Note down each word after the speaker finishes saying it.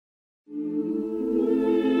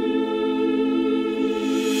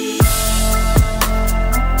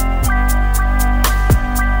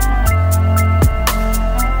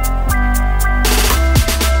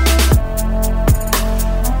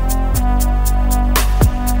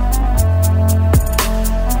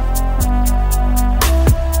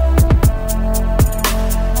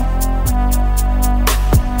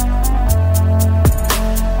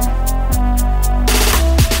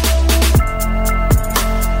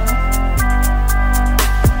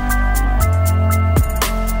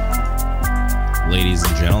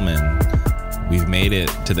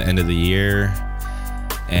to the end of the year.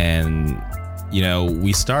 And, you know,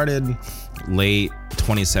 we started late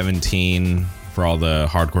 2017 for all the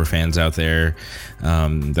hardcore fans out there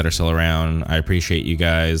that are still around. I appreciate you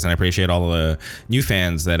guys, and I appreciate all the new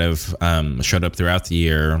fans that have showed up throughout the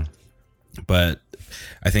year. But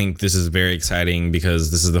I think this is very exciting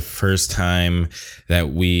because this is the first time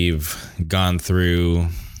that we've gone through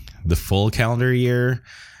the full calendar year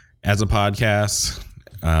as a podcast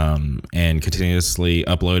and continuously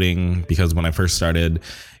uploading, because when I first started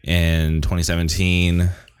in 2017,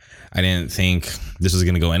 I didn't think this was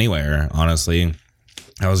going to go anywhere, honestly.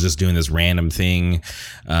 I was just doing this random thing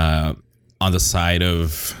on the side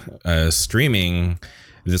of streaming.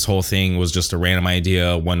 This whole thing was just a random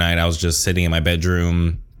idea. One night I was just sitting in my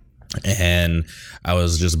bedroom and I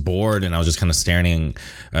was just bored, and I was just kind of staring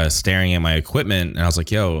at my equipment, and I was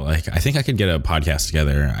like, yo, like, I think I could get a podcast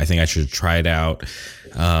together. I think I should try it out.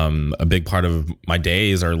 A big part of my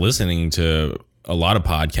days are listening to a lot of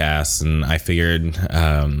podcasts, and I figured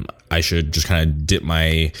I should just kind of dip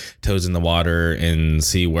my toes in the water and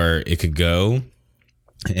see where it could go.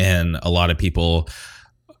 And a lot of people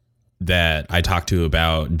that I talked to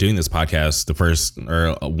about doing this podcast,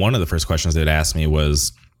 one of the first questions they'd asked me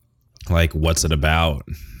was like, what's it about?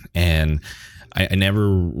 And I never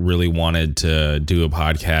really wanted to do a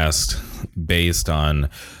podcast based on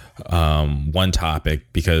one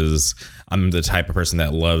topic, because I'm the type of person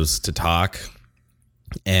that loves to talk,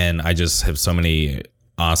 and I just have so many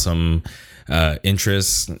awesome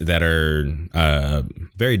interests that are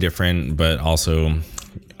very different, but also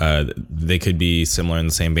they could be similar in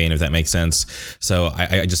the same vein, if that makes sense. So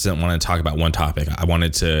I just didn't want to talk about one topic. I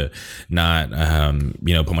wanted to not,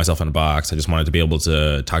 put myself in a box. I just wanted to be able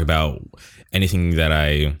to talk about anything that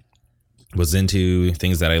I was into,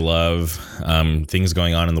 things that I love, things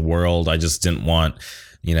going on in the world. I just didn't want,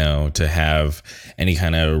 to have any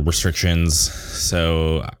kind of restrictions.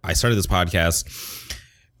 So I started this podcast,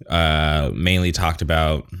 mainly talked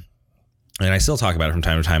about, and I still talk about it from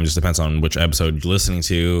time to time. It just depends on which episode you're listening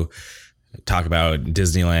to. Talk about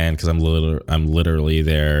Disneyland, because I'm literally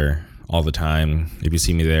there all the time. If you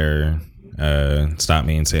see me there, stop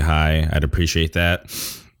me and say hi. I'd appreciate that.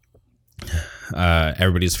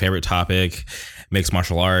 Everybody's favorite topic, mixed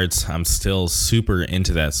martial arts. I'm still super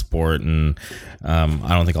into that sport, and I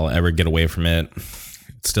don't think I'll ever get away from it.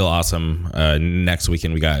 It's still awesome. Next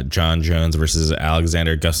weekend we got John Jones versus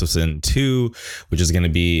Alexander Gustafsson 2, which is going to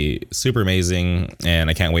be super amazing, and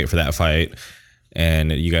I can't wait for that fight.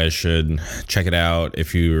 And you guys should check it out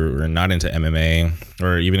if you're not into MMA,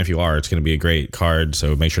 or even if you are. It's going to be a great card,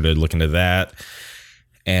 so make sure to look into that.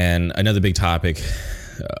 And another big topic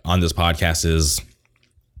on this podcast is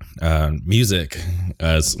music,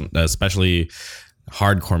 especially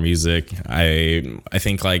hardcore music. I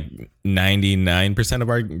think like 99% of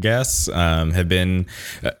our guests have been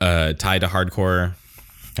tied to hardcore.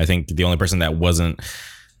 I think the only person that wasn't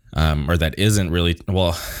or that isn't really,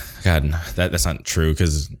 well, God, that's not true,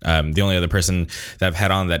 because the only other person that I've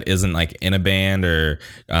had on that isn't like in a band or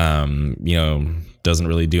doesn't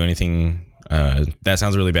really do anything. That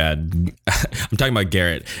sounds really bad. I'm talking about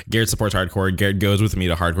Garrett. Garrett supports hardcore. Garrett goes with me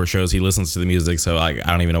to hardcore shows. He listens to the music. So I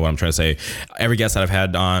don't even know what I'm trying to say. Every guest that I've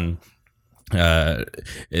had on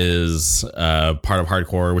is part of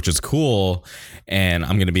hardcore, which is cool. And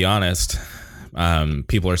I'm going to be honest.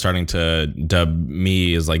 People are starting to dub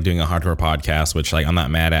me as like doing a hardcore podcast, which like I'm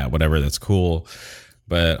not mad at, whatever. That's cool.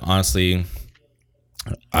 But honestly,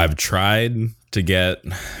 I've tried to get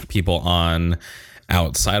people on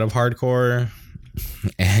outside of hardcore,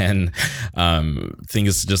 and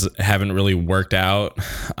things just haven't really worked out.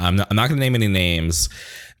 I'm not going to name any names,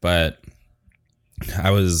 but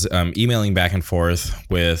I was emailing back and forth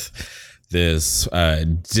with this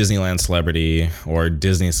Disneyland celebrity or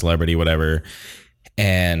Disney celebrity, whatever,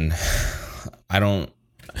 and I don't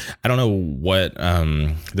know what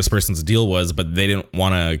this person's deal was, but they didn't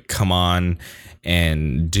want to come on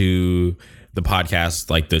and do the podcast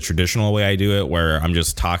like the traditional way I do it, where I'm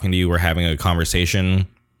just talking to you, we're having a conversation.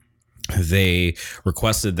 They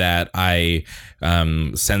requested that I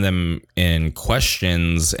send them in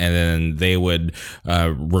questions, and then they would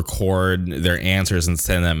record their answers and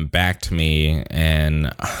send them back to me,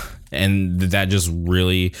 and that just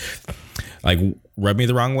really like rubbed me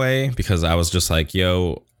the wrong way, because I was just like,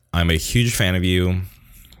 yo, I'm a huge fan of you,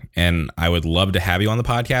 and I would love to have you on the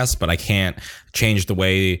podcast, but I can't change the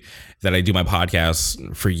way that I do my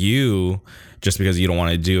podcast for you just because you don't want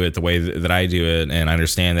to do it the way that I do it. And I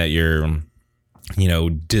understand that you're,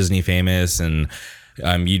 Disney famous, and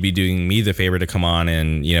you'd be doing me the favor to come on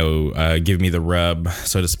and, give me the rub,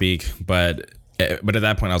 so to speak. But at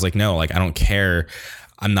that point I was like, no, like, I don't care.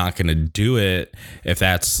 I'm not going to do it if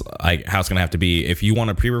that's like how it's going to have to be. If you want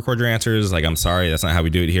to pre-record your answers, like, I'm sorry, that's not how we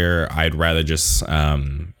do it here. I'd rather just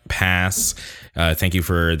pass. Thank you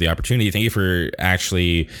for the opportunity. Thank you for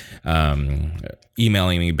actually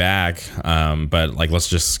emailing me back. But like, let's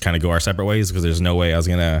just kind of go our separate ways, because there's no way I was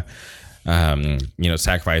going to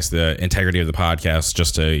sacrifice the integrity of the podcast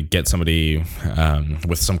just to get somebody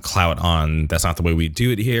with some clout on. That's not the way we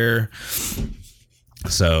do it here.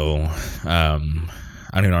 So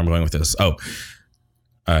I don't even know where I'm going with this.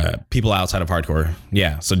 People outside of hardcore.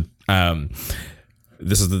 Yeah. So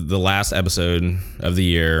this is the last episode of the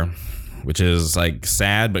year, which is like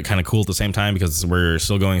sad but kind of cool at the same time, because we're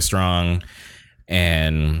still going strong,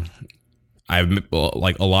 and I've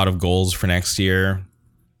like a lot of goals for next year.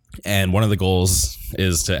 And one of the goals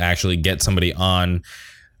is to actually get somebody on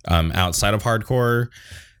outside of hardcore.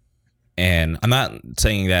 And I'm not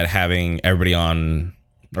saying that having everybody on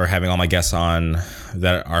or having all my guests on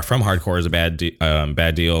that are from hardcore is a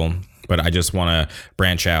bad deal, but I just want to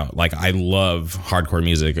branch out. Like, I love hardcore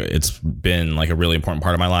music. It's been like a really important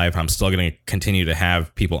part of my life. I'm still going to continue to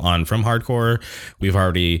have people on from hardcore. We've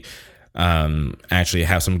already actually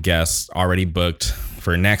have some guests already booked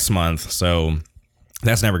for next month. So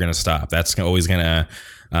that's never going to stop. That's always going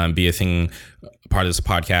to be a thing, part of this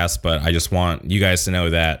podcast. But I just want you guys to know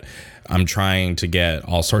that I'm trying to get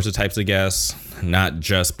all sorts of types of guests, not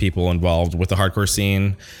just people involved with the hardcore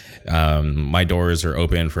scene. My doors are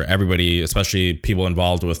open for everybody, especially people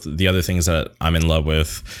involved with the other things that I'm in love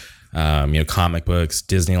with. Comic books,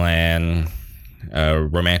 Disneyland,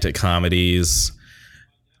 romantic comedies,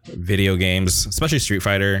 video games, especially Street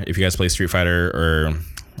Fighter. If you guys play Street Fighter or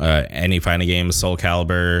any fighting games, Soul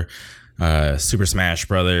Calibur, Super Smash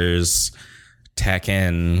Brothers,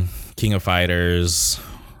 Tekken, King of Fighters,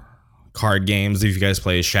 card games. If you guys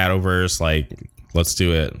play Shadowverse, like, let's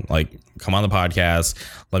do it. Like, come on the podcast.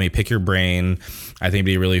 Let me pick your brain. I think it'd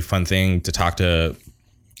be a really fun thing to talk to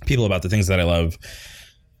people about the things that I love.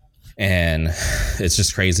 And it's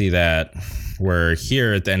just crazy that we're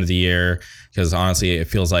here at the end of the year, because honestly, it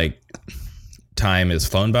feels like time is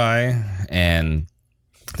flown by, and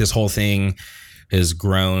this whole thing has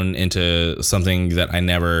grown into something that I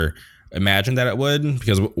never imagined that it would.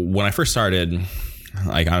 Because when I first started,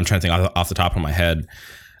 like, I'm trying to think off the top of my head,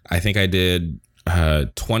 I think I did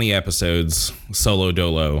 20 episodes solo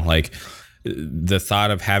dolo. Like, the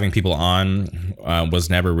thought of having people on was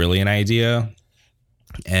never really an idea.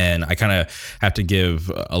 And I kind of have to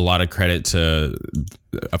give a lot of credit to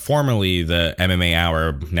formerly the MMA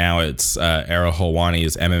Hour. Now it's Ariel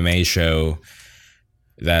Helwani's MMA show.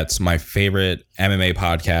 That's my favorite MMA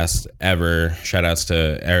podcast ever. Shout outs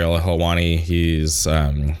to Ariel Helwani. He's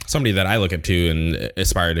somebody that I look up to and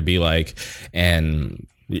aspire to be like. And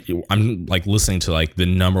I'm like listening to like the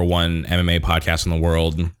number one MMA podcast in the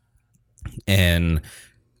world. And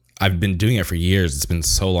I've been doing it for years. It's been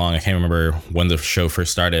so long. I can't remember when the show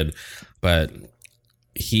first started, but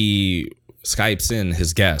he Skypes in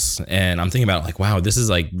his guests, and I'm thinking about like, wow, this is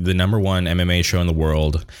like the number one MMA show in the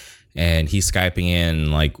world. And he's Skyping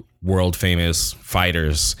in like world famous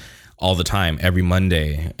fighters all the time, every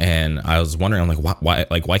Monday. And I was wondering, I'm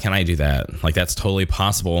like, why can't I do that? Like, that's totally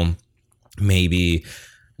possible. Maybe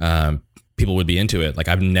people would be into it. Like,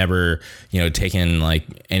 I've never, taken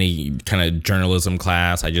like any kind of journalism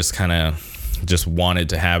class. I just kind of just wanted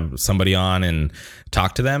to have somebody on and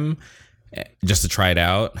talk to them just to try it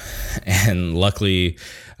out. And luckily,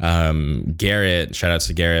 Garrett, shout outs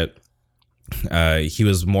to Garrett, he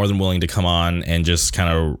was more than willing to come on and just kind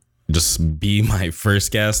of just be my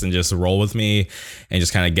first guest and just roll with me and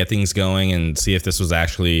just kind of get things going and see if this was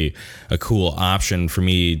actually a cool option for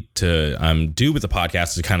me to do with the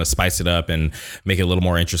podcast, to kind of spice it up and make it a little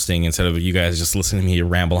more interesting, instead of you guys just listening to me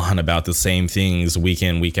ramble on about the same things week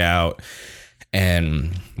in, week out.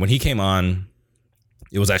 And when he came on,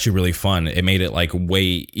 it was actually really fun. It made it like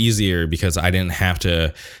way easier, because I didn't have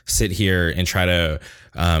to sit here and try to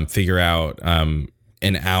figure out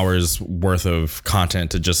an hour's worth of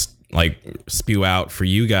content to just like spew out for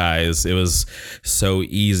you guys. It was so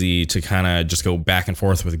easy to kind of just go back and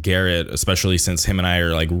forth with Garrett, especially since him and I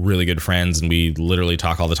are like really good friends and we literally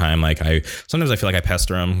talk all the time. Like, sometimes I feel like I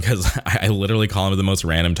pester him, because I literally call him at the most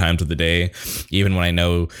random times of the day, even when I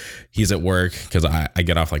know he's at work, because I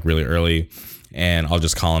get off like really early. And I'll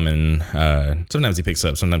just call him, and sometimes he picks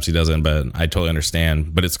up, sometimes he doesn't, but I totally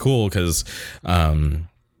understand. But it's cool because he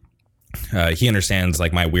understands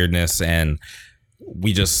like my weirdness, and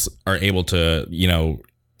we just are able to,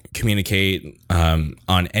 communicate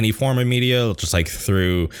on any form of media, just like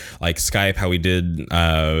through like Skype, how we did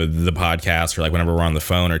the podcast, or like whenever we're on the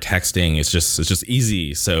phone or texting. It's just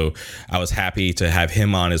easy. So I was happy to have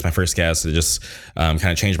him on as my first guest. It just kind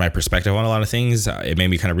of changed my perspective on a lot of things. It made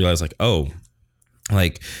me kind of realize like, oh,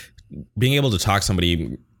 like being able to talk to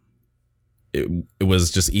somebody, it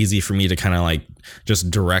was just easy for me to kind of like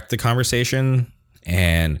just direct the conversation,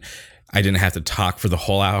 and I didn't have to talk for the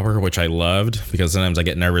whole hour, which I loved, because sometimes I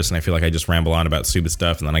get nervous and I feel like I just ramble on about stupid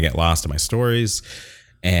stuff and then I get lost in my stories.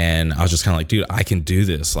 And I was just kind of like, dude, I can do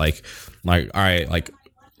this. Like, all right, like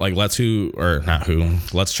let's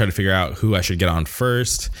try to figure out who I should get on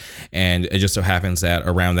first. And it just so happens that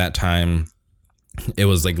around that time, it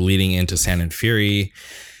was like leading into Sound and Fury,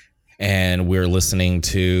 and we're listening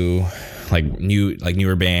to like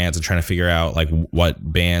newer bands and trying to figure out like what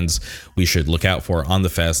bands we should look out for on the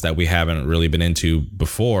fest that we haven't really been into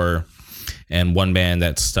before. And one band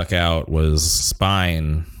that stuck out was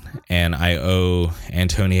Spine, and I owe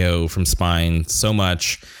Antonio from Spine so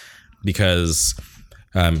much, because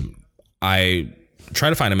I try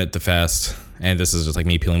to find him at the fest, and this is just like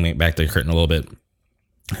me peeling back the curtain a little bit.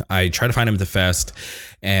 I tried to find him at the fest,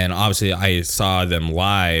 and obviously I saw them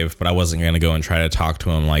live, but I wasn't going to go and try to talk to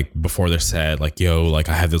him like before their set, like, yo, like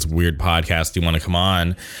I have this weird podcast. Do you want to come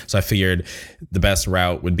on? So I figured the best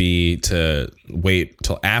route would be to wait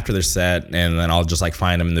till after their set, and then I'll just like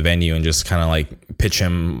find him in the venue and just kind of like pitch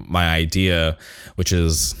him my idea, which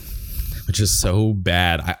is so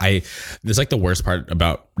bad. I this is like the worst part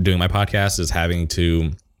about doing my podcast, is having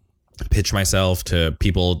to pitch myself to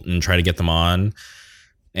people and try to get them on.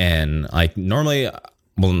 And like normally,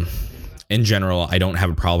 well, in general, I don't have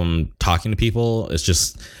a problem talking to people.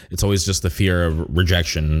 It's always just the fear of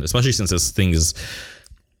rejection, especially since this thing is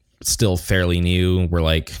still fairly new. We're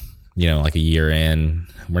like, like a year in.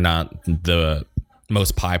 We're not the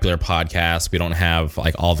most popular podcast. We don't have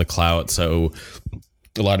like all the clout. So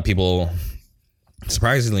a lot of people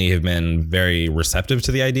surprisingly have been very receptive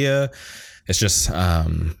to the idea. It's just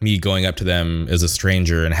me going up to them as a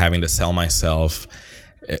stranger and having to sell myself.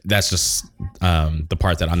 That's just the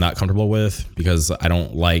part that I'm not comfortable with, because I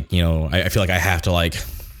don't like, I feel like I have to like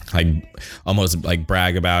almost like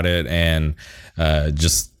brag about it and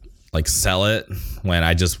just like sell it, when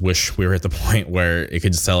I just wish we were at the point where it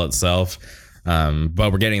could sell itself.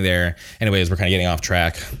 But we're getting there. Anyways, we're kind of getting off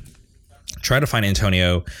track. Tried to find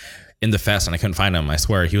Antonio in the fest and I couldn't find him. I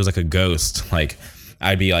swear he was like a ghost. Like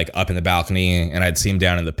I'd be like up in the balcony and I'd see him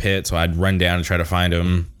down in the pit. So I'd run down and try to find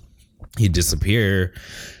him. He'd disappear.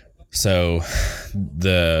 So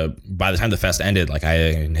by the time the fest ended, like I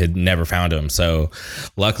had never found him. So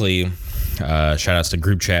luckily, shout outs to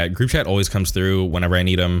group chat. Group chat always comes through whenever I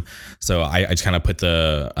need them. So I just kind of put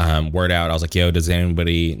the word out. I was like, yo, does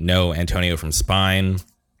anybody know Antonio from Spine?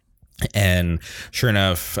 And sure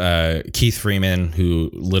enough, Keith Freeman, who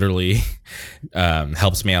literally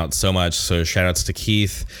helps me out so much. So shout outs to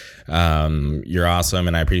Keith. You're awesome,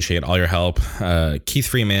 and I appreciate all your help. Keith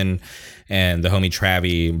Freeman and the homie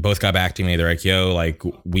Travi both got back to me. They're like, yo, like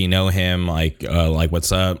we know him, like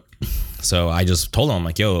what's up? So I just told them,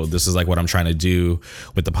 like, yo, this is like what I'm trying to do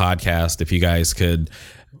with the podcast. If you guys could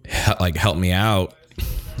like help me out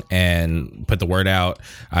and put the word out,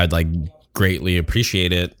 I'd like greatly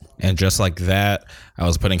appreciate it. And just like that, I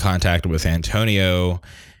was put in contact with Antonio,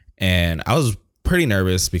 and I was pretty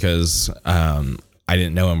nervous because I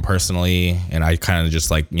didn't know him personally, and I kind of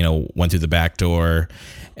just like, went through the back door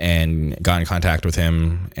and got in contact with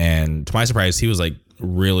him. And to my surprise, he was like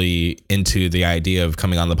really into the idea of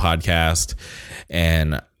coming on the podcast.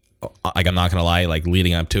 And like, I'm not gonna lie, like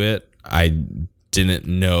leading up to it, I didn't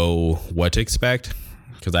know what to expect,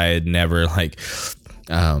 because I had never like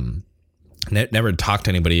never talked to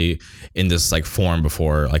anybody in this like forum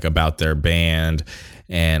before, like about their band,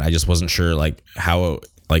 and I just wasn't sure like how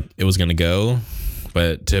it was gonna go.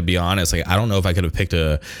 But to be honest, like I don't know if I could have picked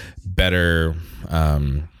a better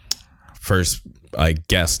first like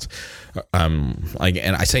guest. Like,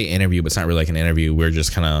 and I say interview, but it's not really like an interview. We're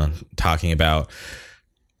just kind of talking about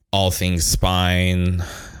all things Spine,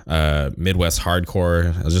 Midwest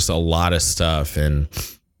hardcore. It was just a lot of stuff, and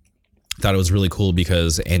thought it was really cool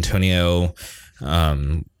because Antonio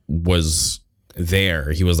was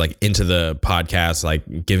there. He was like into the podcast,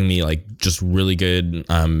 like giving me like just really good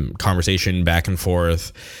conversation back and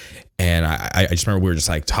forth. And I just remember we were just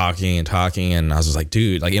like talking, and I was just like,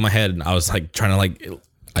 dude, like in my head, I was like trying to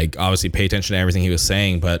like obviously pay attention to everything he was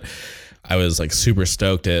saying, but I was like super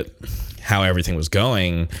stoked at how everything was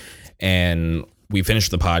going. And we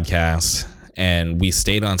finished the podcast, and we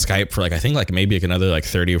stayed on Skype for like, I think like maybe like another like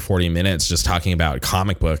 30 or 40 minutes just talking about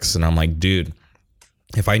comic books. And I'm like, dude,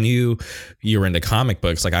 if I knew you were into comic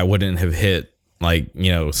books, like I wouldn't have hit like,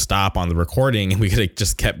 stop on the recording, and we could have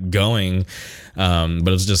just kept going. But it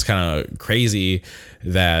was just kind of crazy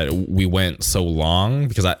that we went so long,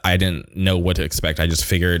 because I didn't know what to expect. I just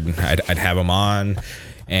figured I'd have him on,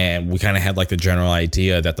 and we kind of had like the general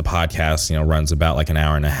idea that the podcast, runs about like an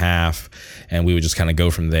hour and a half, and we would just kind of go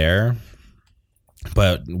from there.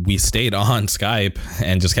 But we stayed on Skype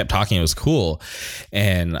and just kept talking. It was cool.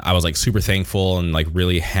 And I was like super thankful and like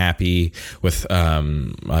really happy with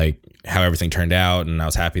like how everything turned out. And I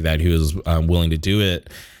was happy that he was willing to do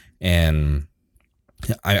it. And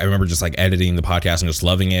I remember just like editing the podcast and just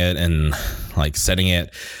loving it, and like setting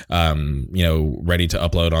it, ready to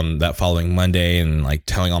upload on that following Monday, and like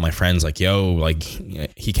telling all my friends like, yo, like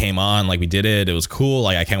he came on, like we did it. It was cool.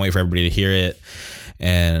 Like I can't wait for everybody to hear it.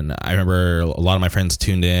 And I remember a lot of my friends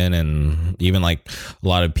tuned in, and even like a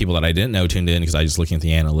lot of people that I didn't know tuned in, because I was just looking at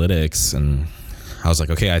the analytics, and I was like,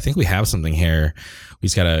 okay, I think we have something here. We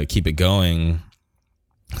just got to keep it going.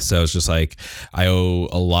 So it's just like, I owe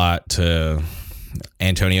a lot to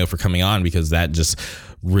Antonio for coming on, because that just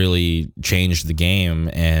really changed the game.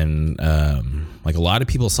 And like a lot of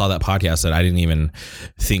people saw that podcast that I didn't even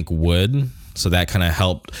think would. So that kind of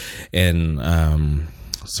helped, and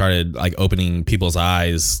started like opening people's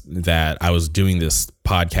eyes that I was doing this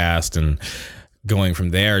podcast, and going from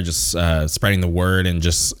there, just spreading the word, and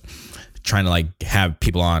just trying to like have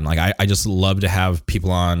people on. Like I just love to have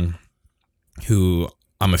people on who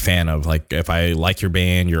I'm a fan of. Like if I like your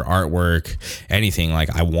band, your artwork, anything,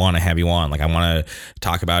 like I want to have you on. Like I want to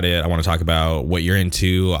talk about it. I want to talk about what you're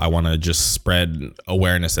into. I want to just spread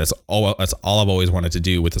awareness. That's all I've always wanted to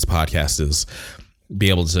do with this podcast, is be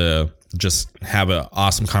able to just have an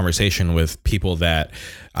awesome conversation with people that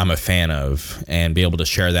I'm a fan of, and be able to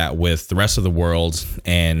share that with the rest of the world,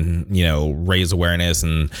 and, raise awareness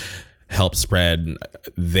and help spread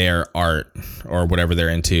their art or whatever they're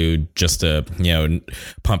into, just to,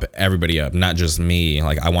 pump everybody up, not just me.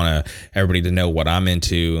 Like I want everybody to know what I'm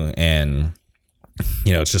into, and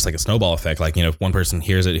it's just like a snowball effect. Like, if one person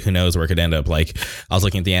hears it, who knows where it could end up. Like I was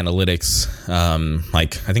looking at the analytics,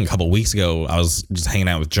 like I think a couple of weeks ago, I was just hanging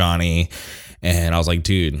out with Johnny, and I was like,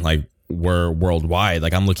 dude, like we're worldwide.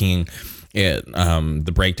 Like I'm looking at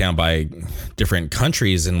the breakdown by different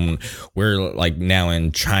countries, and we're like now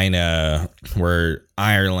in China, we're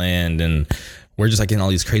Ireland, and we're just like in all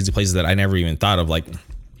these crazy places that I never even thought of. Like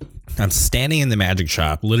I'm standing in the magic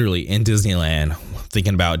shop, literally in Disneyland,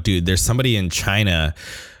 thinking about, dude, there's somebody in China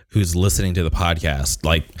who's listening to the podcast.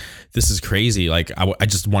 Like this is crazy. Like I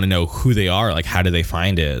just want to know who they are. Like how do they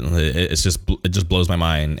find it? It just blows my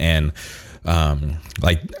mind. And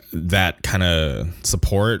like that kind of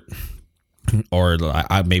support, or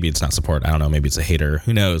maybe it's not support, I don't know, maybe it's a hater,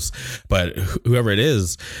 who knows, but whoever it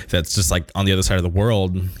is that's just like on the other side of the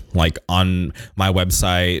world, like on my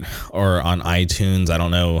website or on iTunes, I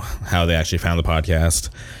don't know how they actually found the podcast,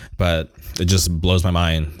 but it just blows my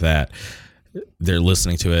mind that they're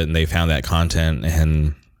listening to it and they found that content,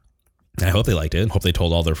 and I hope they liked it. Hope they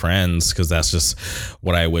told all their friends, because that's just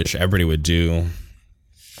what I wish everybody would do.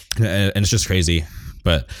 And it's just crazy.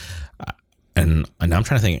 But and now I'm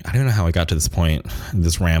trying to think, I don't know how I got to this point,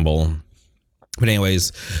 this ramble. But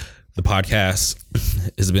anyways, the podcast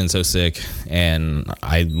has been so sick, and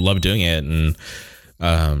I love doing it. And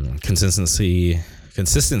consistency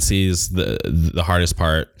is the hardest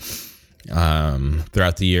part.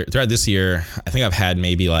 Throughout this year, I think I've had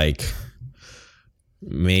maybe like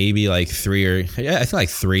three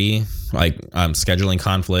scheduling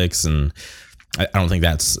conflicts, and I don't think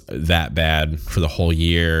that's that bad for the whole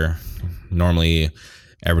year. Normally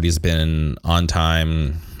everybody's been on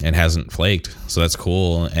time and hasn't flaked, so that's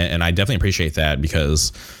cool, and I definitely appreciate that,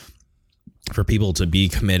 because for people to be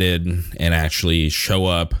committed and actually show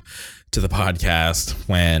up to the podcast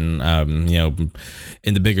when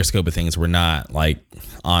in the bigger scope of things, we're not like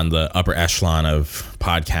on the upper echelon of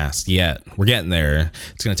podcasts yet. We're getting there.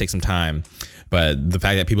 It's going to take some time, but the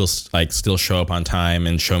fact that people like still show up on time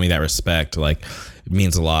and show me that respect, like, it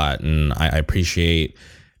means a lot, and I appreciate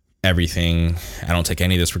everything. I don't take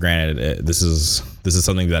any of this for granted. This is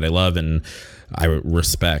something that I love and I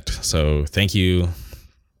respect. So thank you.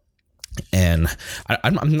 And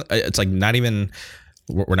it's like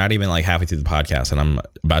we're not even like halfway through the podcast, and I'm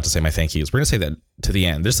about to say my thank yous. We're going to say that to the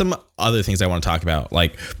end. There's some other things I want to talk about.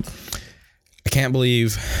 Like, I can't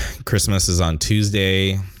believe Christmas is on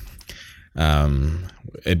Tuesday.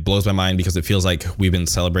 It blows my mind because it feels like we've been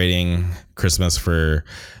celebrating Christmas for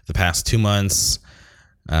the past 2 months.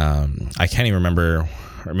 I can't even remember,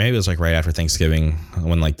 or maybe it was like right after Thanksgiving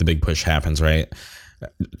when like the big push happens, right?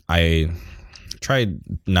 try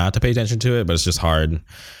not to pay attention to it, but it's just hard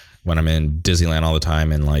when I'm in Disneyland all the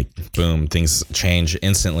time and like, boom, things change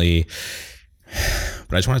instantly.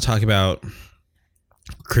 But I just want to talk about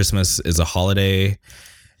Christmas is a holiday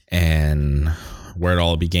and where it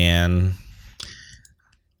all began.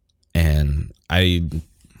 And I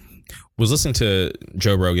was listening to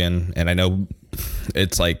Joe Rogan, and I know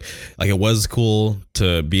it's like it was cool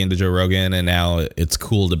to be into Joe Rogan, and now it's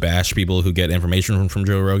cool to bash people who get information from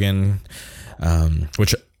Joe Rogan,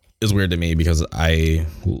 which is weird to me because I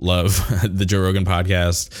love the Joe Rogan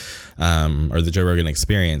podcast, or the Joe Rogan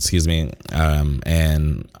experience, excuse me.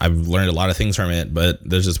 And I've learned a lot of things from it, but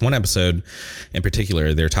there's this one episode in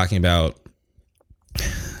particular, they're talking about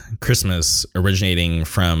Christmas originating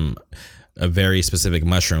from a very specific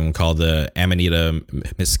mushroom called the Amanita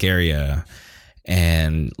muscaria,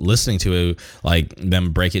 and listening to like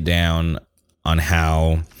them break it down on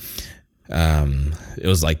how it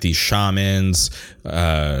was like these shamans,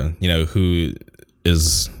 who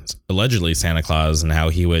is allegedly Santa Claus, and how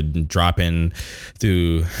he would drop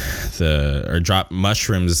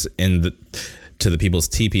mushrooms to the people's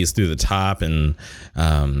teepees through the top, and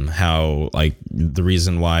how like the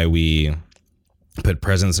reason why we put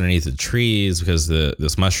presents underneath the trees because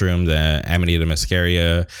this mushroom, the Amanita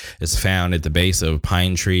muscaria, is found at the base of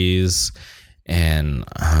pine trees. And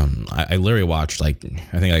I literally watched I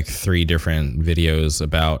think 3 different videos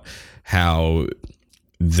about how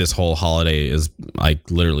this whole holiday is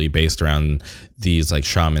like literally based around these like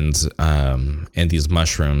shamans and these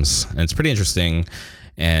mushrooms, and it's pretty interesting.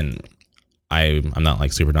 And I'm not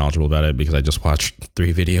like super knowledgeable about it because I just watched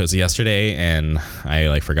 3 videos yesterday and I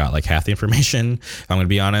like forgot like half the information, if I'm gonna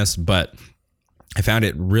be honest, but I found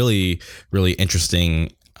it really, really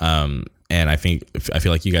interesting. And I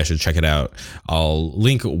feel like you guys should check it out. I'll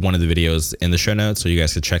link one of the videos in the show notes so you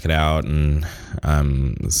guys could check it out and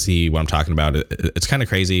see what I'm talking about. It's kind of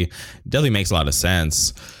crazy. It definitely makes a lot of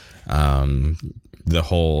sense. The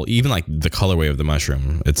whole, even like the colorway of the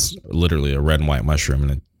mushroom, it's literally a red and white mushroom,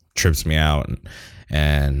 and it trips me out.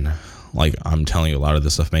 And like, I'm telling you, a lot of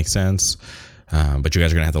this stuff makes sense. But you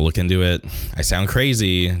guys are going to have to look into it. I sound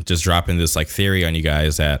crazy just dropping this like theory on you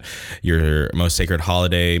guys that your most sacred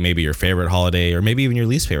holiday, maybe your favorite holiday, or maybe even your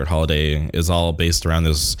least favorite holiday is all based around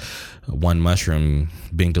this one mushroom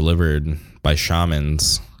being delivered by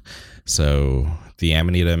shamans. So the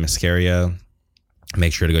Amanita muscaria,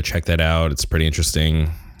 make sure to go check that out. It's pretty interesting.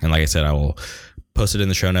 And like I said, I will post it in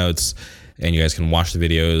the show notes, and you guys can watch the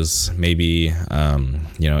videos, maybe,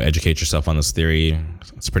 educate yourself on this theory.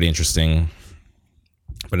 It's pretty interesting.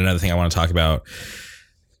 But another thing I want to talk about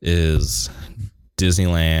is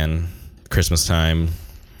Disneyland, Christmas time.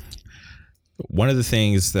 One of the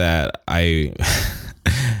things that and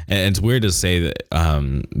it's weird to say that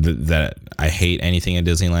that I hate anything at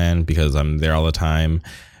Disneyland because I'm there all the time,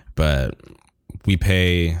 but we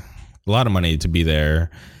pay a lot of money to be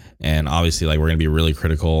there, and obviously like we're going to be really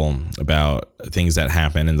critical about things that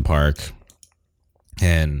happen in the park.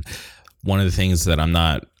 And one of the things that I'm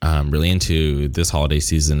not really into this holiday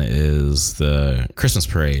season is the Christmas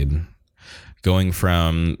parade. Going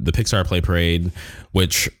from the Pixar Play Parade,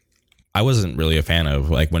 which I wasn't really a fan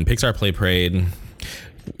of. Like when Pixar Play Parade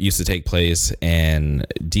used to take place in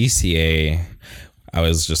DCA, I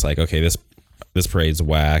was just like, okay, this parade's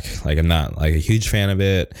whack. Like I'm not like a huge fan of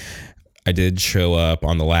it. I did show up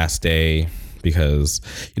on the last day because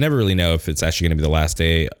you never really know if it's actually going to be the last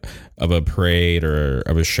day of a parade or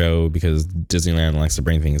of a show, because Disneyland likes to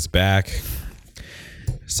bring things back.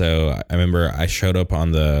 So I remember I showed up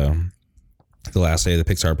on the last day of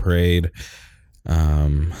the Pixar parade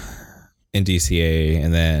in DCA,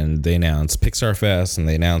 and then they announced Pixar Fest, and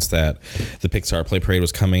they announced that the Pixar Play Parade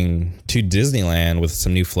was coming to Disneyland with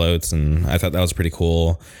some new floats, and I thought that was pretty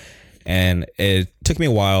cool. And it took me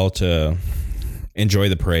a while to enjoy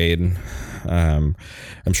the parade.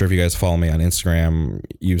 I'm sure if you guys follow me on Instagram,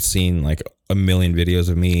 you've seen like a million videos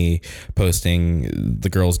of me posting the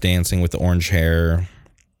girls dancing with the orange hair,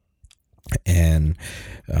 and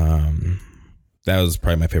that was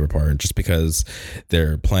probably my favorite part, just because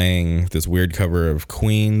they're playing this weird cover of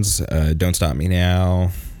Queen's Don't Stop Me Now,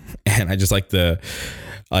 and I just like the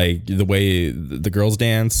way the girls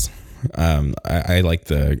dance. I like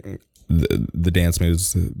the dance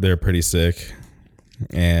moves. They're pretty sick.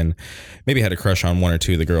 And maybe had a crush on one or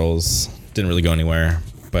two of the girls. Didn't really go anywhere.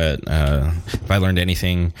 But if I learned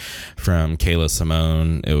anything from Kayla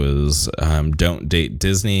Simone, it was don't date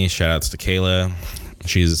Disney. Shout outs to Kayla.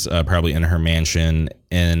 She's probably in her mansion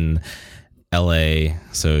in LA.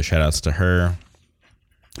 So shout outs to her.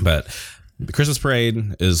 But the Christmas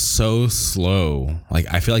parade is so slow. Like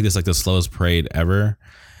I feel like this is like the slowest parade ever.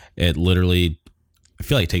 It literally I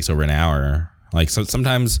feel like it takes over an hour. Like, so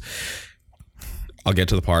sometimes I'll get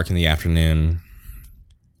to the park in the afternoon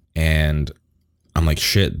and I'm like,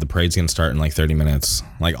 shit, the parade's gonna start in like 30 minutes.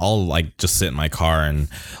 Like, I'll like just sit in my car and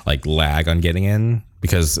like lag on getting in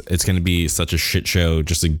because it's gonna be such a shit show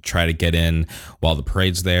just to try to get in while the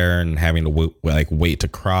parade's there and having to wait to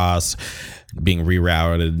cross, being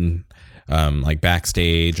rerouted, like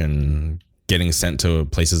backstage and getting sent to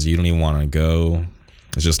places you don't even want to go.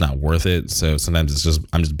 It's just not worth it. So sometimes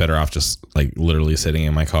I'm just better off just like literally sitting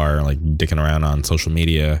in my car, like dicking around on social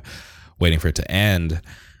media, waiting for it to end.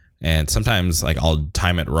 And sometimes like I'll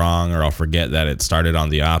time it wrong or I'll forget that it started on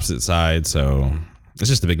the opposite side. So it's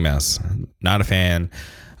just a big mess. Not a fan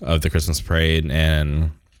of the Christmas parade.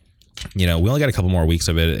 And, we only got a couple more weeks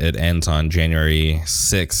of it. It ends on January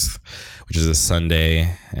 6th, which is a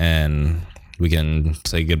Sunday. And we can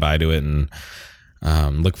say goodbye to it and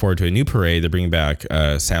look forward to a new parade. They're bringing back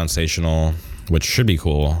Sound Stational, which should be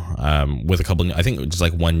cool, with a couple, I think just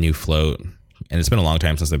like one new float. And it's been a long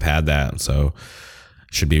time since they've had that. So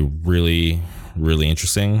should be really, really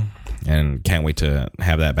interesting, and can't wait to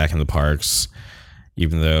have that back in the parks,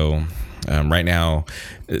 even though right now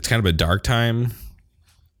it's kind of a dark time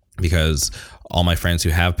because all my friends who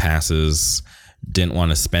have passes didn't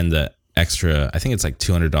want to spend the extra, I think it's like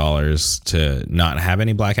 $200 to not have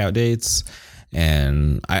any blackout dates.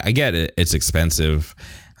 And I get it. It's expensive.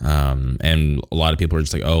 And a lot of people are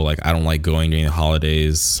just like, oh, like I don't like going during the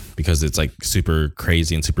holidays because it's like super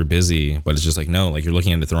crazy and super busy. But it's just like, no, like you're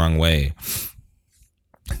looking at it the wrong way.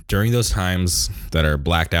 During those times that are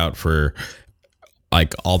blacked out for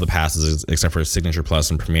like all the passes except for Signature Plus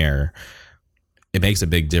and Premier, it makes a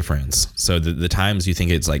big difference. So the times you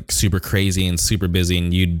think it's like super crazy and super busy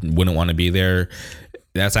and you wouldn't want to be there,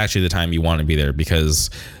 that's actually the time you want to be there, because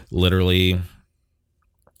literally,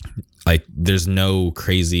 like, there's no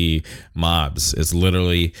crazy mobs. It's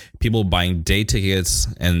literally people buying day tickets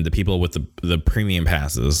and the people with the premium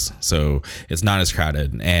passes. So it's not as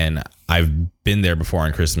crowded. And I've been there before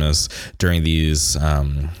on Christmas during these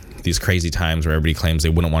crazy times where everybody claims they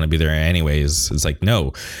wouldn't want to be there anyways. It's like,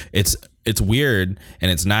 no, it's weird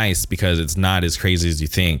and it's nice because it's not as crazy as you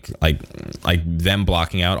think. Like them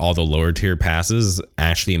blocking out all the lower tier passes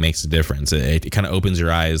actually makes a difference. It kind of opens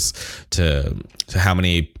your eyes to how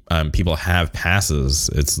many people have passes.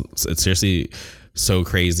 It's seriously so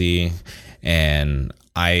crazy, and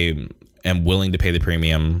I am willing to pay the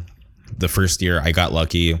premium. The first year I got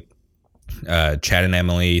lucky. Chad and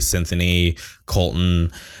Emily, Cynthia,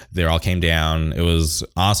 Colton, they all came down. It was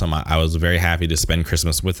awesome. I was very happy to spend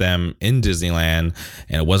Christmas with them in Disneyland,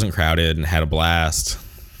 and it wasn't crowded and had a blast.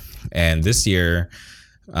 And this year,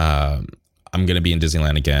 I'm going to be in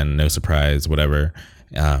Disneyland again. No surprise, whatever.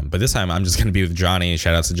 But this time I'm just going to be with Johnny.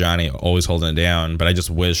 Shout out to Johnny, always holding it down. But I just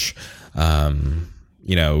wish, the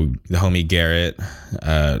homie Garrett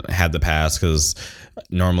had the pass, because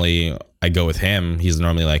normally I go with him. He's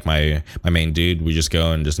normally like my main dude. We just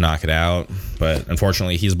go and just knock it out. But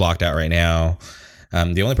unfortunately, he's blocked out right now.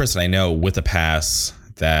 The only person I know with a pass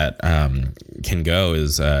that can go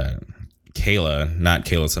is Kayla, not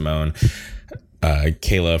Kayla Simone.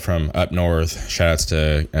 Kayla from up north. Shout outs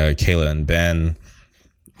to Kayla and Ben.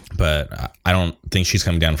 But I don't think she's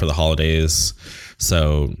coming down for the holidays.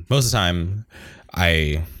 So most of the time,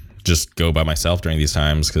 I just go by myself during these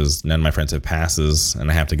times because none of my friends have passes,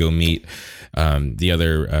 and I have to go meet the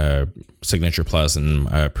other Signature Plus and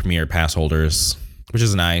Premier pass holders, which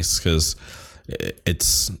is nice because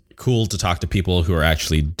it's cool to talk to people who are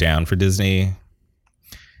actually down for Disney,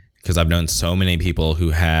 because I've known so many people who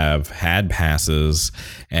have had passes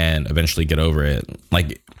and eventually get over it.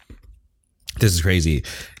 Like, this is crazy.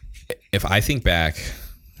 If I think back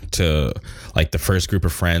to like the first group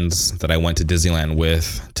of friends that I went to Disneyland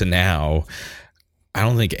with to now, I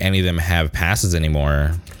don't think any of them have passes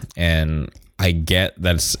anymore. And I get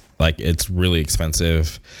that it's really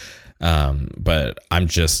expensive. But I'm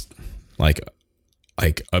just like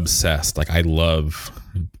obsessed. Like, I love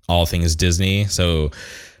all things Disney. So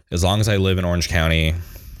as long as I live in Orange County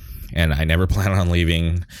and I never plan on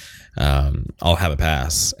leaving, I'll have a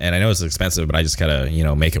pass. And I know it's expensive, but I just gotta,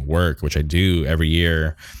 make it work, which I do every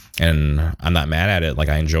year. And I'm not mad at it. Like,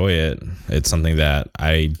 I enjoy it. It's something that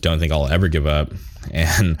I don't think I'll ever give up.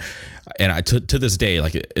 And to this day,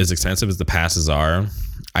 like, as expensive as the passes are,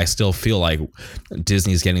 I still feel like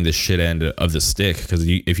Disney's getting the shit end of the stick, because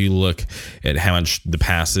if you look at how much the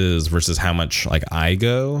pass is versus how much like I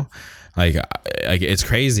go, like it's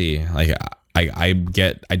crazy. Like, I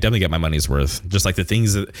definitely get my money's worth. Just like the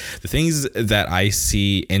things that I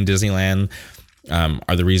see in Disneyland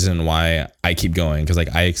are the reason why I keep going, because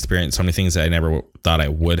like I experienced so many things that I never thought I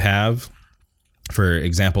would have. For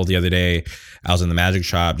example, the other day I was in the magic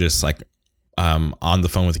shop, just like on the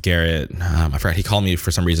phone with Garrett. I forgot, he called me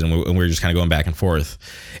for some reason, and we were just kind of going back and forth,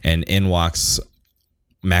 and in walks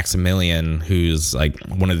Maximilian, who's like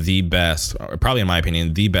one of the best, or probably in my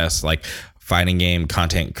opinion, the best like fighting game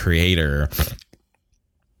content creator.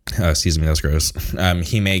 Excuse me, that's gross.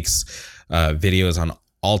 He makes videos on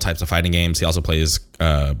all types of fighting games. He also plays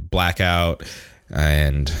Blackout,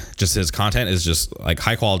 and just his content is just like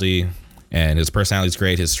high quality, and his personality is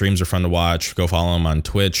great. His streams are fun to watch. Go follow him on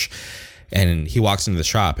Twitch. And he walks into the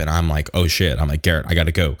shop, and I'm like, oh shit. I'm like, Garrett, I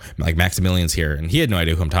gotta go. I'm like, Maximilian's here. And he had no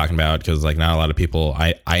idea who I'm talking about, because like not a lot of people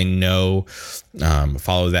I know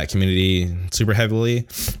follow that community super heavily.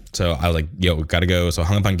 So I was like, yo, gotta go. So I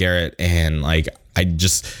hung up on Garrett, and like I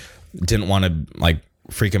just didn't want to like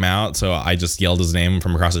freak him out. So I just yelled his name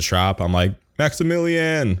from across the shop. I'm like,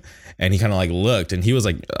 Maximilian. And he kind of like looked, and he was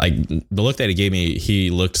like the look that he gave me, he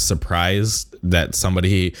looked surprised that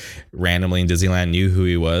somebody randomly in Disneyland knew who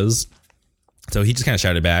he was. So he just kind of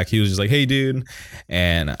shouted back. He was just like, hey, dude.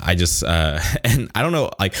 And I just, and I don't know,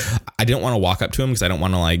 like, I didn't want to walk up to him because I don't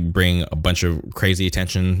want to like bring a bunch of crazy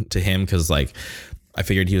attention to him, because like I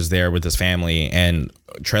figured he was there with his family, and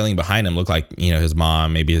trailing behind him looked like, you know, his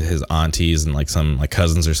mom, maybe his aunties, and like some like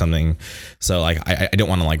cousins or something. So like I don't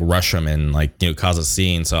want to like rush him and like, you know, cause a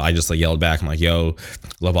scene. So I just like yelled back. I'm like, yo,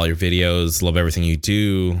 love all your videos, love everything you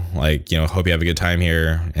do, like, you know, hope you have a good time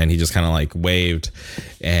here. And he just kind of like waved,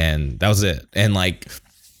 and that was it. And like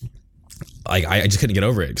I just couldn't get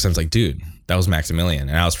over it, because I was like, dude, that was Maximilian,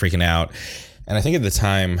 and I was freaking out. And I think at the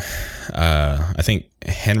time, I think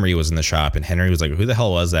Henry was in the shop, and Henry was like, who the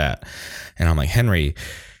hell was that? And I'm like, Henry,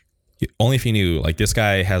 only if you knew, like, this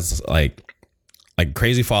guy has like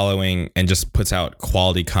crazy following and just puts out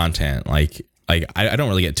quality content. Like I don't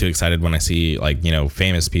really get too excited when I see like, you know,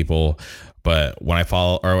 famous people, but when I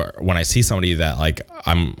follow, or when I see somebody that like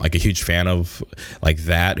I'm like a huge fan of, like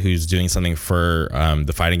that, who's doing something for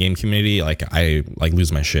the fighting game community, like I like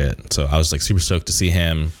lose my shit. So I was like super stoked to see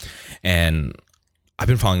him. And I've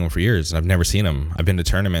been following him for years. I've never seen him. I've been to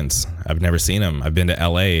tournaments. I've never seen him. I've been to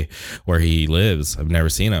LA where he lives. I've never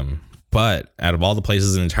seen him. But out of all the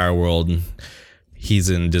places in the entire world, he's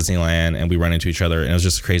in Disneyland, and we run into each other, and it was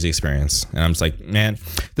just a crazy experience. And I'm just like, man,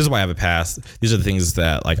 this is why I have a pass. These are the things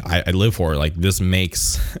that like I live for. Like, this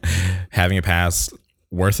makes having a pass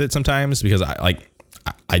worth it sometimes, because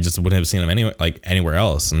I just wouldn't have seen him anywhere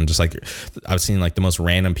else. And just like I've seen like the most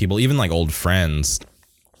random people, even like old friends,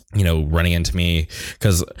 you know, running into me,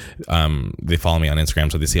 because they follow me on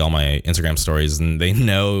Instagram, so they see all my Instagram stories, and they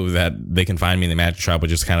know that they can find me in the magic shop,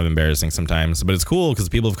 which is kind of embarrassing sometimes. But it's cool because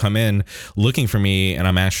people have come in looking for me, and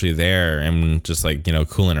I'm actually there, and just like, you know,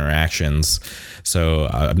 cool interactions. So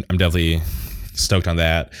I'm definitely stoked on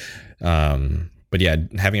that. But yeah,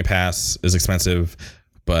 having a pass is expensive,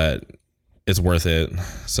 but it's worth it.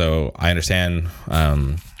 So I understand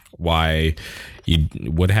why you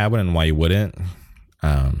would have one and why you wouldn't.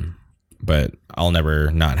 But I'll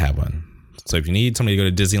never not have one. So if you need somebody to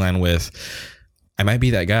go to Disneyland with, I might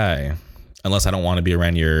be that guy, unless I don't want to be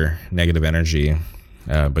around your negative energy.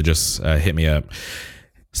 But just hit me up,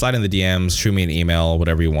 slide in the DMs, shoot me an email,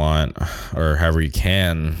 whatever you want, or however you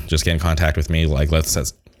can. Just get in contact with me. Like, let's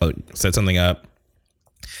set something up,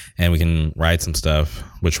 and we can ride some stuff,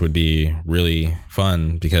 which would be really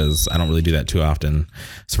fun, because I don't really do that too often.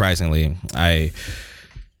 Surprisingly, I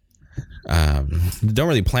don't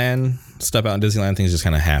really plan stuff out in Disneyland. Things just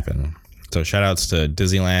kind of happen. So shout outs to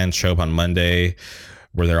Disneyland. Show up on Monday.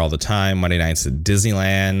 We're there all the time. Monday nights at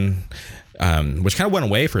Disneyland, which kind of went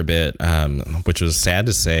away for a bit, which was sad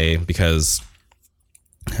to say, because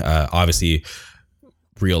obviously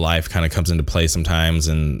real life kind of comes into play sometimes,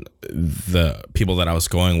 and the people that I was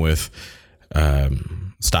going with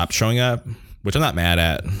stopped showing up, which I'm not mad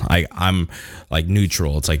at. I'm like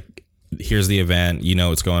neutral. It's like, here's the event, you know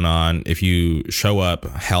what's going on. If you show up,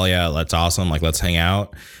 hell yeah, that's awesome. Like, let's hang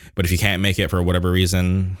out. But if you can't make it for whatever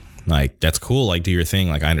reason, like, that's cool. Like, do your thing.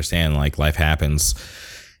 Like, I understand, like, life happens.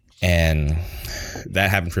 And that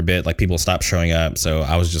happened for a bit. Like, people stopped showing up. So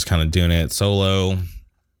I was just kind of doing it solo.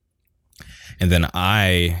 And then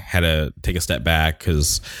I had to take a step back,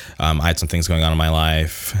 because I had some things going on in my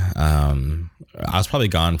life. I was probably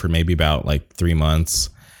gone for maybe about like 3 months,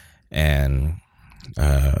 and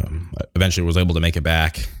eventually was able to make it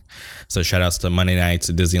back. So shout outs to Monday nights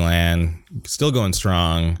at Disneyland, still going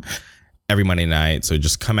strong every Monday night. So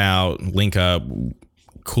just come out, link up,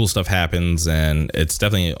 cool stuff happens, and it's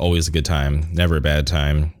definitely always a good time, never a bad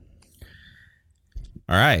time.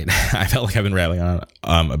 All right. I felt like I've been rattling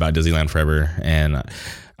on about Disneyland forever, and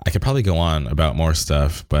I could probably go on about more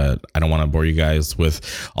stuff, but I don't want to bore you guys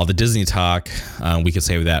with all the Disney talk. We could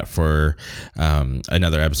save that for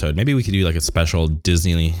another episode. Maybe we could do like a special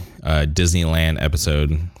Disneyland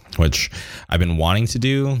episode, which I've been wanting to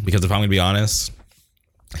do, because if I'm going to be honest,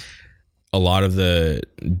 a lot of the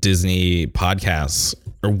Disney podcasts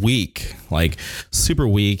are weak, like super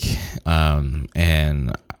weak.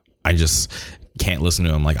 And I just can't listen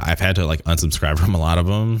to them. Like I've had to like unsubscribe from a lot of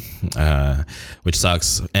them, which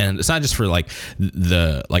sucks. And it's not just for like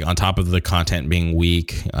the, like on top of the content being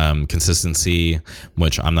weak, consistency,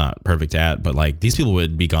 which I'm not perfect at, but like these people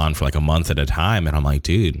would be gone for like a month at a time. And I'm like,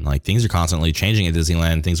 dude, like things are constantly changing at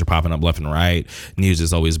Disneyland. Things are popping up left and right. News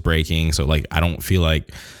is always breaking. So like, I don't feel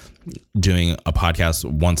like doing a podcast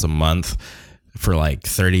once a month for like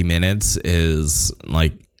 30 minutes is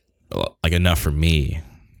like enough for me,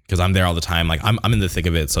 because I'm there all the time. Like I'm in the thick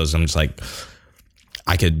of it. So I'm just like,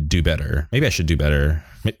 I could do better. Maybe I should do better.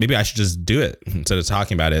 Maybe I should just do it instead of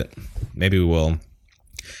talking about it. Maybe we will.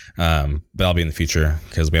 But I'll be in the future,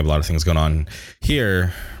 because we have a lot of things going on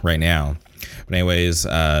here right now. But anyways,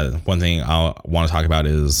 one thing I want to talk about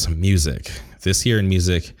is music. This year in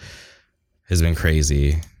music has been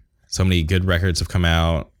crazy. So many good records have come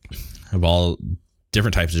out of all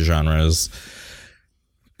different types of genres.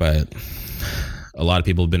 But a lot of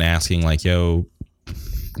people have been asking like, yo,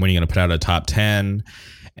 when are you going to put out a top 10?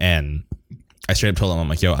 And I straight up told them, I'm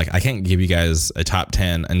like, yo, I can't give you guys a top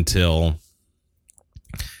 10 until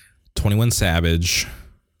 21 Savage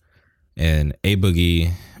and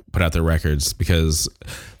A-Boogie put out their records, because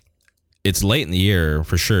it's late in the year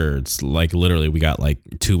for sure. It's like literally we got like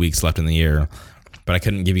 2 weeks left in the year. But I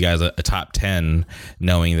couldn't give you guys a top 10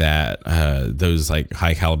 knowing that those like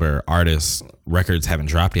high caliber artists records haven't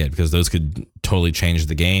dropped yet, because those could totally change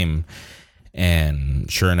the game. And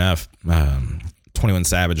sure enough, 21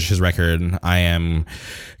 Savage, his record, I Am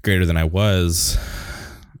Greater Than I Was,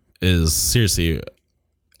 is seriously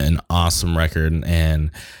an awesome record.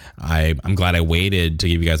 And I'm glad I waited to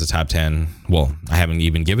give you guys a top 10. Well, I haven't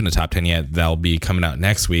even given a top 10 yet. That'll be coming out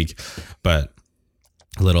next week. But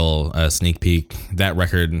little sneak peek, that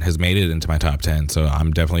record has made it into my top 10, so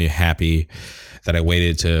I'm definitely happy that I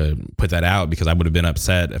waited to put that out, because I would have been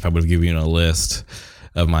upset if I would have given you a list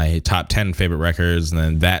of my top 10 favorite records and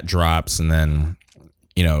then that drops, and then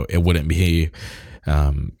it wouldn't be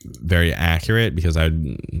very accurate, because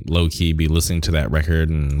I'd low-key be listening to that record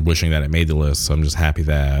and wishing that it made the list. So I'm just happy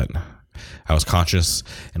that I was conscious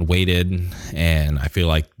and waited, and I feel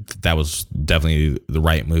like that was definitely the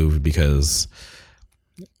right move, because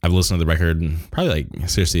I've listened to the record probably like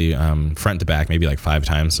seriously front to back maybe like 5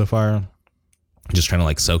 times so far, just trying to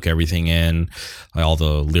like soak everything in, like all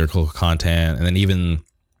the lyrical content. And then even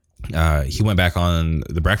he went back on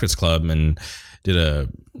The Breakfast Club and did a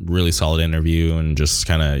really solid interview and just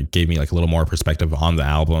kind of gave me like a little more perspective on the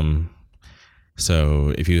album.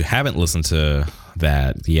 So if you haven't listened to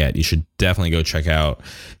that yet, you should definitely go check out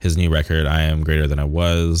his new record, I Am Greater Than I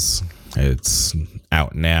Was. It's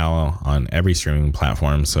out now on every streaming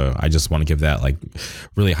platform. So I just want to give that like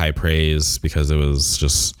really high praise, because it was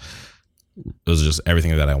just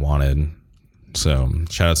everything that I wanted. So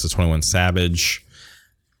shout outs to 21 Savage.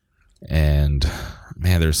 And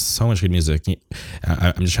man, there's so much good music.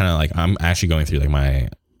 I'm just trying to like, I'm actually going through like my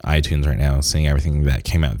iTunes right now, seeing everything that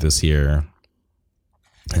came out this year.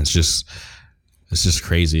 And it's just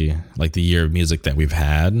crazy, like the year of music that we've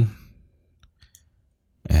had.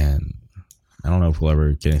 And I don't know if we'll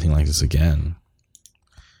ever get anything like this again.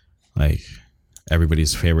 Like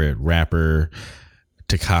everybody's favorite rapper,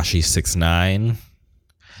 Tekashi 6ix9ine,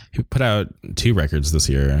 he put out 2 records this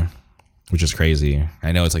year, which is crazy.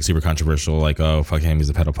 I know it's like super controversial, like, oh, fuck him,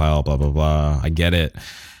 he's a pedophile, blah, blah, blah. I get it.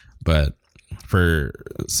 But for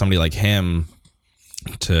somebody like him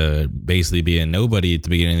to basically be a nobody at the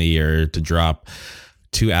beginning of the year, to drop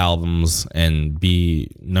 2 albums and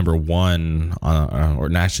be number 1 on,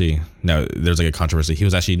 or actually, no, there's like a controversy. He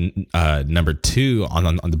was actually number 2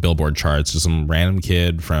 on the Billboard charts. Just some random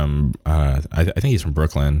kid from, I think he's from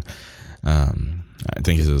Brooklyn. I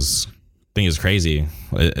think is crazy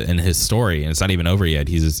in his story, and it's not even over yet.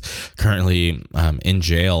 He's currently in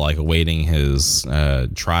jail, like awaiting his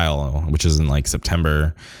trial, which is in like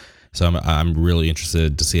September. So I'm really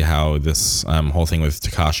interested to see how this whole thing with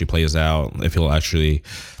Tekashi plays out. If he'll actually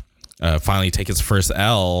finally take his first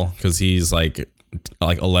L, because he's like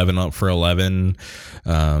 11 up for 11,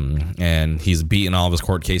 and he's beaten all of his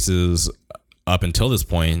court cases up until this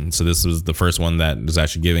point. So this was the first one that was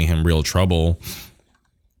actually giving him real trouble.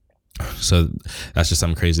 So that's just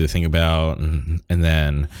something crazy to think about. And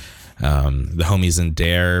then The homies in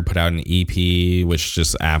Dare put out an EP, which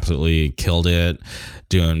just absolutely killed it,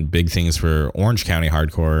 doing big things for Orange County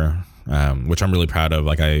hardcore, which I'm really proud of.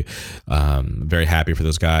 Like very happy for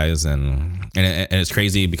those guys, and it's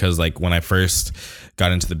crazy because like when I first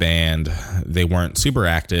got into the band, they weren't super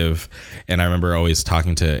active, and I remember always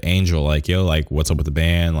talking to Angel like, yo, like what's up with the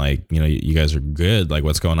band, like, you know, you guys are good, like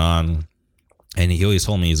what's going on? And he always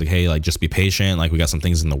told me, he's like, hey, like just be patient, like we got some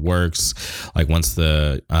things in the works, like once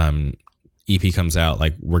the EP comes out,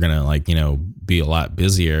 like we're gonna like, you know, be a lot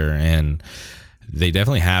busier. And they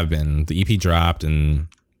definitely have been. The EP dropped and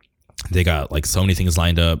they got like so many things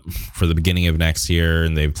lined up for the beginning of next year,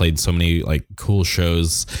 and they've played so many like cool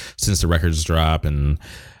shows since the records drop, and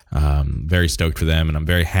very stoked for them. And I'm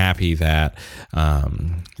very happy that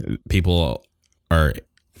people are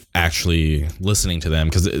actually listening to them,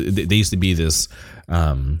 because they used to be this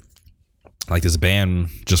like this band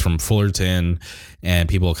just from Fullerton, and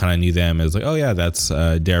people kind of knew them as like, oh yeah, that's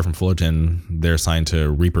Dare from Fullerton, they're signed to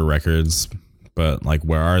Reaper Records, but like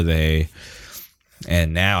where are they?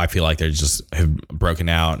 And now I feel like they just have broken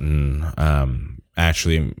out, and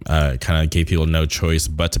actually kind of gave people no choice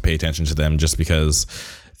but to pay attention to them, just because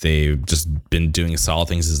they've just been doing solid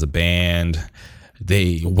things as a band.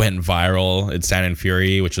 They went viral at Sound and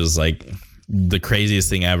Fury, which was like the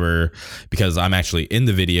craziest thing ever, because I'm actually in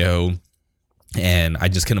the video, and I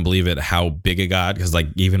just couldn't believe it how big it got. Because like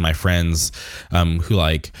even my friends who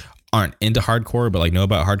like aren't into hardcore but like know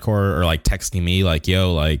about hardcore are like texting me like,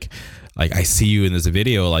 yo, like I see you in this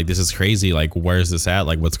video, like this is crazy, like where's this at,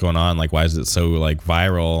 like what's going on, like why is it so like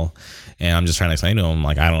viral? And I'm just trying to explain to them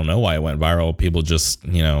like, I don't know why it went viral. People just,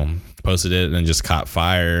 you know, posted it and just caught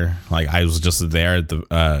fire. Like I was just there at the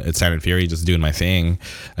at Sound and Fury just doing my thing.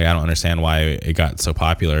 Like I don't understand why it got so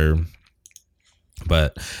popular,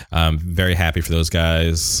 but I'm very happy for those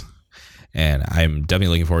guys, and I'm definitely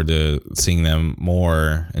looking forward to seeing them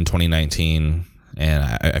more in 2019. And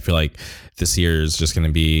I feel like this year is just going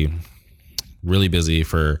to be really busy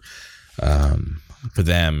for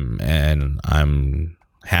them, and I'm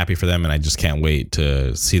happy for them, and I just can't wait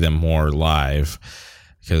to see them more live,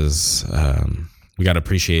 because we got to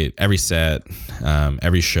appreciate every set,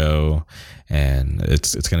 every show, and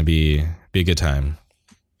it's going to be a good time.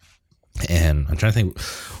 And I'm trying to think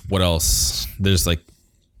what else. There's like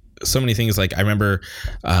so many things. Like I remember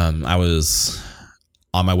I was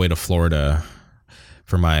on my way to Florida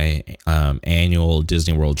for my annual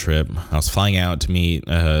Disney World trip. I was flying out to meet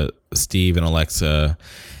Steve and Alexa,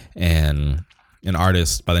 and an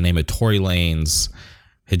artist by the name of Tory Lanez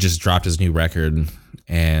had just dropped his new record.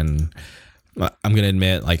 And I'm going to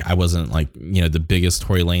admit, like, I wasn't like, you know, the biggest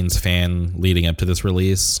Tory Lanez fan leading up to this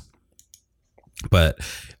release, but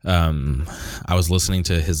I was listening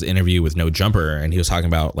to his interview with No Jumper, and he was talking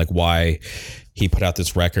about like why he put out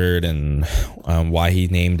this record, and why he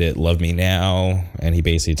named it Love Me Now. And he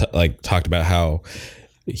basically talked about how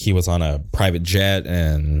he was on a private jet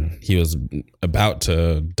and he was about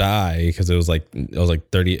to die because it was like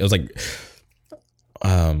 30. It was like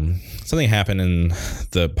something happened and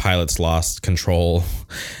the pilots lost control.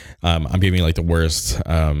 I'm giving you like the worst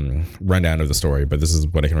rundown of the story, but this is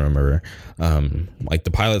what I can remember. Like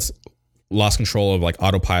the pilots lost control of like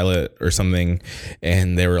autopilot or something,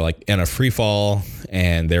 and they were like in a free fall,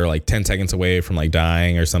 and they were like 10 seconds away from like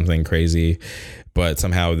dying or something crazy, but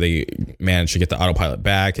somehow they managed to get the autopilot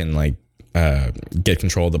back and like get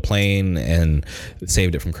control of the plane and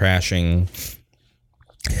saved it from crashing.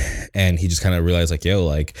 And he just kind of realized like, yo,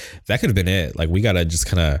 like that could have been it. Like we gotta just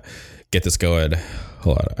kind of get this going.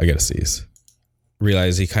 Hold on, I gotta seize.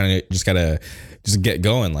 Realize he kind of just gotta just get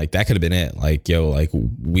going. Like that could have been it. Like, yo, like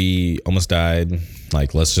we almost died.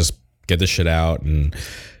 Like let's just get this shit out and,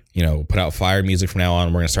 you know, put out fire music from now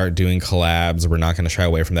on. We're gonna start doing collabs. We're not gonna shy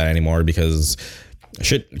away from that anymore because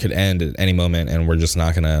shit could end at any moment, and we're just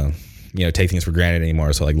not gonna, you know, take things for granted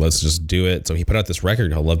anymore. So like let's just do it. So he put out this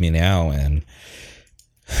record called Love Me Now, and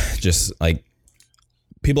just like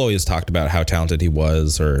people always talked about how talented he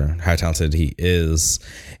was or how talented he is,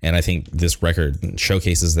 and I think this record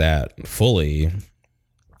showcases that fully.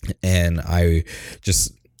 And I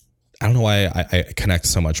don't know why I connect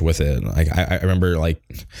so much with it. Like I remember like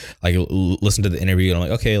listen to the interview and I'm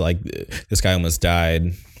like, okay, like this guy almost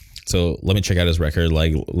died, so let me check out his record.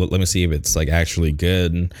 Like let me see if it's like actually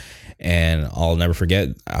good. And I'll never forget,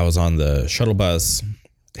 I was on the shuttle bus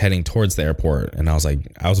heading towards the airport, and I was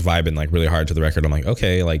vibing like really hard to the record. I'm like,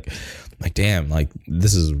 okay, like damn, like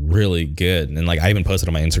this is really good. And like I even posted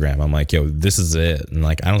on my Instagram, I'm like, yo, this is it. And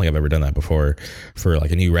like I don't think I've ever done that before for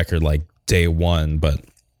like a new record like day one, but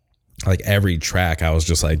like every track I was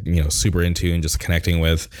just like, super into and just connecting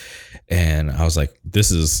with. And I was like,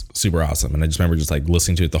 this is super awesome. And I just remember just like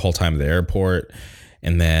listening to it the whole time at the airport.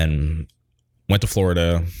 And then went to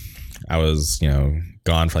Florida. I was,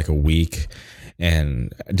 gone for like a week,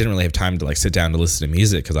 and I didn't really have time to like sit down to listen to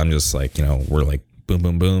music, because I'm just like, we're like boom,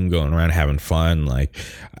 boom, boom, going around having fun. Like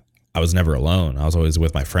I was never alone. I was always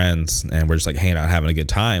with my friends, and we're just like hanging out, having a good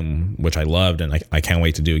time, which I loved. And I can't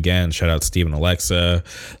wait to do again. Shout out Steve and Alexa,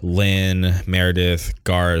 Lynn, Meredith,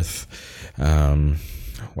 Garth. Why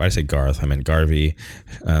did I say Garth? I meant Garvey.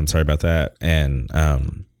 Sorry about that. And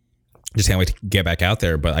just can't wait to get back out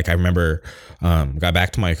there. But like I remember, got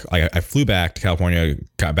back to I flew back to California,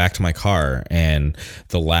 got back to my car, and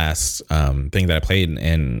the last thing that I played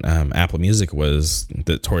in Apple Music was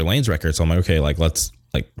the Tory Lanez record. So I'm like, okay, like let's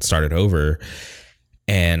like start it over.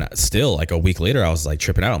 And still like a week later, I was like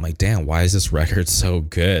tripping out. I'm like, damn, why is this record so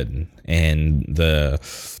good? And the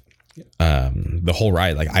whole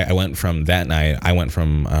ride, like I went from that night, I went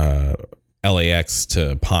from LAX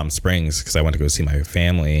to Palm Springs because I went to go see my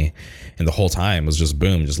family, and the whole time was just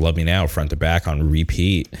boom, just Love Me Now front to back on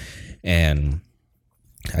repeat. And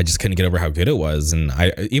I just couldn't get over how good it was. And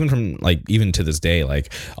I even to this day,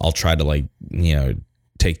 like I'll try to like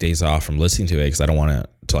take days off from listening to it because I don't want it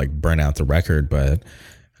to like burn out the record. But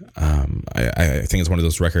I think it's one of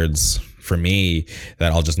those records for me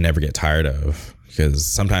that I'll just never get tired of, because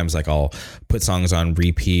sometimes like I'll put songs on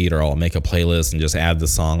repeat, or I'll make a playlist and just add the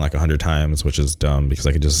song like 100 times, which is dumb because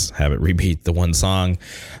I could just have it repeat the one song.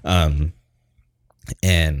 And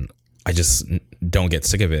I just don't get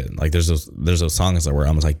sick of it. Like there's those songs where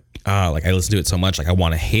I'm like, like I listen to it so much, like I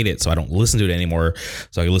want to hate it, so I don't listen to it anymore,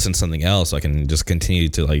 so I can listen to something else, so I can just continue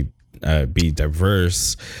to like be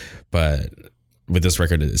diverse. But with this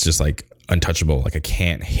record, it's just like untouchable. Like I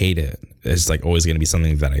can't hate it. It's like always going to be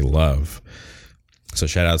something that I love. So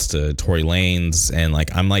shout outs to Tory Lanez, and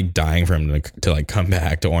like I'm like dying for him to like come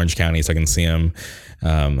back to Orange County so I can see him.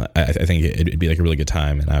 I think it'd be like a really good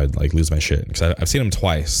time, and I would like lose my shit because I've seen him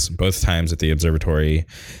twice, both times at the Observatory,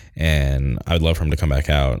 and I would love for him to come back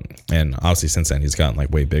out. And obviously since then he's gotten like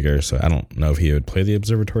way bigger, so I don't know if he would play the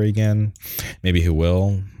Observatory again. Maybe he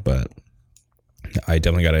will, but I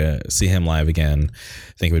definitely got to see him live again.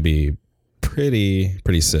 I think it would be pretty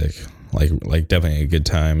sick. Like definitely a good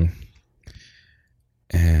time.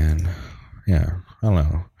 And yeah, I don't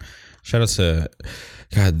know. Shout out to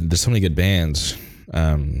God. There's so many good bands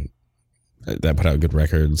that put out good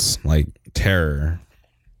records. Like Terror,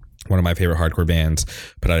 one of my favorite hardcore bands,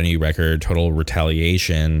 put out a new record, Total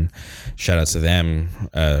Retaliation. Shout out to them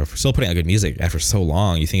for still putting out good music after so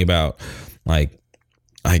long. You think about like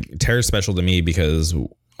Terror's special to me because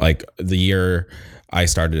like the year I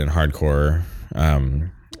started in hardcore,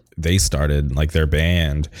 they started like their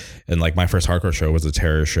band, and like my first hardcore show was a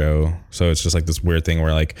Terror show. So it's just like this weird thing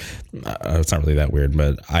where like it's not really that weird,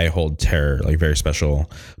 but I hold Terror like very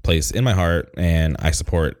special place in my heart, and I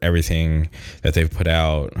support everything that they've put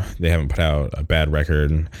out. They haven't put out a bad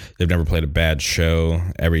record. They've never played a bad show.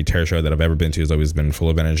 Every Terror show that I've ever been to has always been full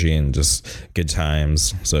of energy and just good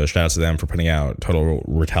times. So shout out to them for putting out Total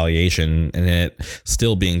Retaliation and it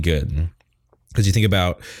still being good. Because you think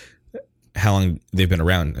about how long they've been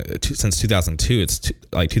around, since 2002. It's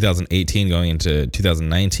like 2018 going into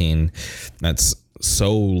 2019. That's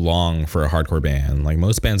so long for a hardcore band. Like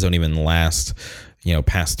most bands don't even last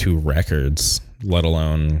past 2 records, let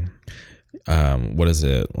alone what is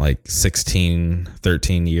it, like 13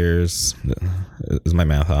 years. Is my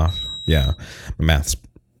math off? Yeah, my math's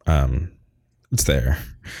it's there.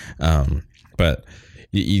 But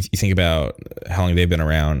you think about how long they've been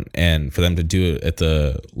around, and for them to do it at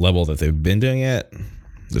the level that they've been doing it,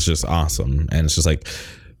 it's just awesome. And it's just like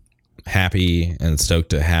happy and stoked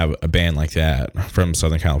to have a band like that from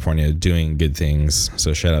Southern California doing good things.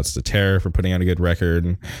 So shout outs to Terror for putting out a good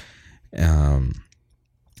record.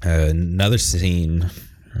 Another scene,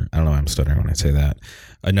 I don't know why I'm stuttering when I say that.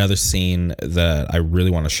 Another scene that I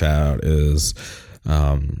really want to shout out is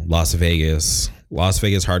Las Vegas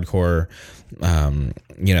hardcore.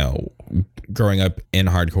 Growing up in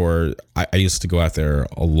hardcore, I used to go out there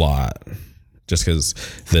a lot just because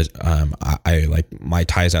I like my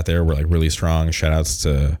ties out there were like really strong. Shout outs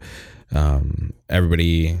to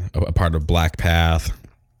everybody a part of Black Path.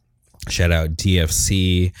 Shout out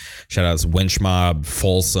DFC. Shout outs Winch Mob,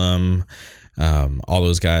 Folsom. All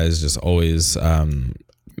those guys just always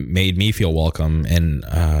made me feel welcome and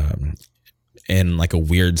in like a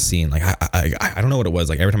weird scene. Like I don't know what it was.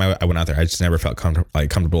 Like every time I went out there, I just never felt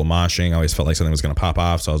comfortable moshing. I always felt like something was gonna pop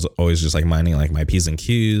off. So I was always just like minding like my P's and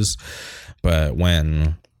Q's. But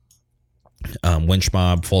when Winch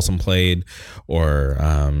Mob, Folsom played, or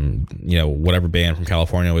whatever band from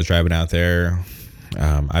California was driving out there,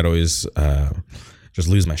 I'd always just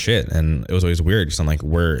lose my shit. And it was always weird because I'm like,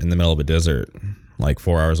 we're in the middle of a desert, like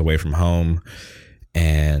 4 hours away from home,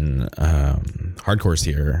 and hardcore's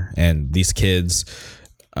here, and these kids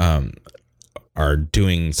are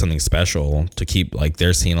doing something special to keep like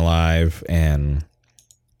their scene alive. And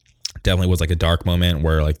definitely was like a dark moment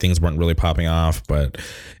where like things weren't really popping off. But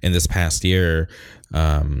in this past year,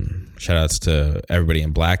 shout outs to everybody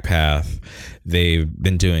in Black Path. They've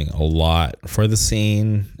been doing a lot for the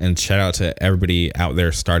scene, and shout out to everybody out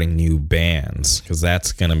there starting new bands, because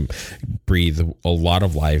that's going to breathe a lot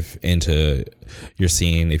of life into your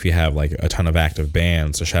scene if you have like a ton of active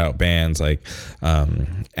bands. So shout out bands like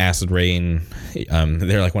Acid Rain.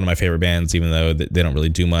 They're like one of my favorite bands, even though they don't really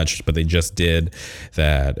do much, but they just did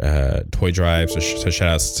that Toy Drive. So shout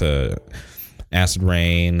outs to Acid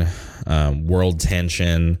Rain, World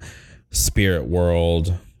Tension, Spirit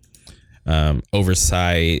World,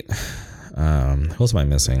 Oversight. Who else am I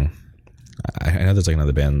missing? I know there's like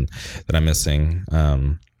another band that I'm missing.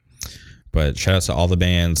 But shout out to all the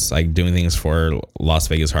bands like doing things for Las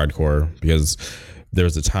Vegas hardcore, because there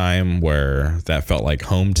was a time where that felt like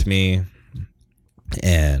home to me,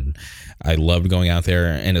 and I loved going out there.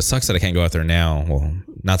 And it sucks that I can't go out there now. Well,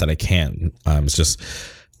 not that I can't. It's just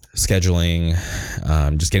scheduling,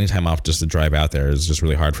 just getting time off just to drive out there is just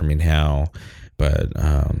really hard for me now. But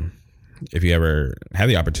if you ever have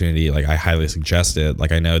the opportunity, like I highly suggest it.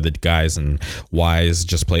 Like I know the guys in Wise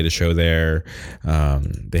just played a show there.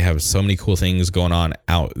 They have so many cool things going on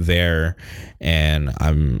out there, and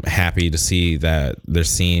I'm happy to see that their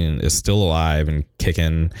scene is still alive and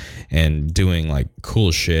kicking and doing like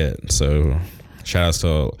cool shit. So shout outs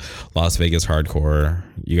to Las Vegas hardcore.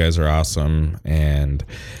 You guys are awesome, and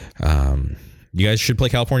you guys should play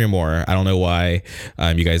California more. I don't know why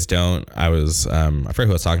you guys don't. I forget who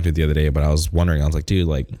I was talking to the other day, but I was wondering, I was like, dude,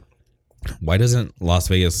 like, why doesn't Las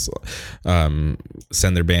Vegas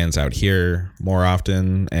send their bands out here more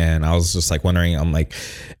often? And I was just like wondering, I'm like,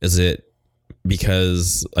 is it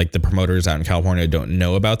because like the promoters out in California don't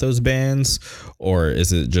know about those bands, or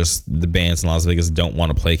is it just the bands in Las Vegas don't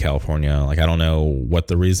want to play California? Like, I don't know what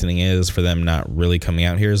the reasoning is for them not really coming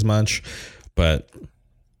out here as much, but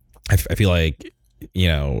I feel like,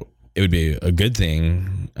 it would be a good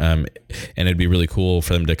thing, and it'd be really cool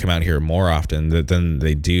for them to come out here more often than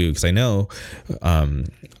they do. Because I know,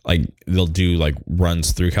 like they'll do like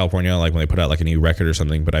runs through California, like when they put out like a new record or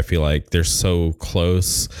something. But I feel like they're so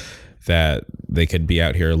close that they could be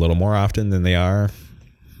out here a little more often than they are.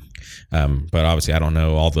 But obviously I don't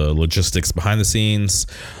know all the logistics behind the scenes.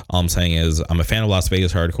 All I'm saying is I'm a fan of Las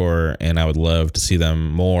Vegas hardcore, and I would love to see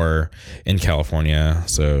them more in California.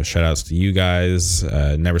 So shout outs to you guys.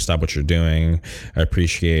 Never stop what you're doing. I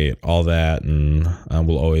appreciate all that, and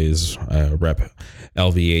we'll always rep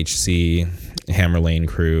LVHC, Hammer Lane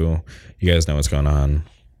crew. You guys know what's going on.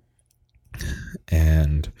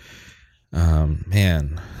 And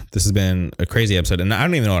man, this has been a crazy episode, and I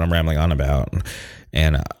don't even know what I'm rambling on about.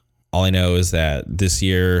 And all I know is that this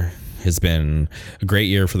year has been a great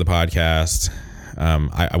year for the podcast.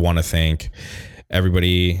 I want to thank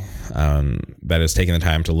everybody that has taken the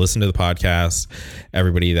time to listen to the podcast,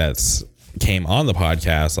 everybody that's came on the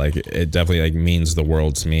podcast. Like, it definitely like means the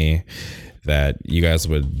world to me that you guys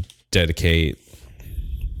would dedicate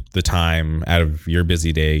the time out of your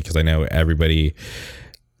busy day, because I know everybody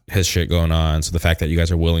has shit going on. So the fact that you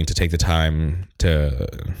guys are willing to take the time to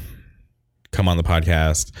come on the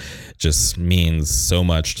podcast just means so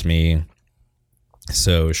much to me.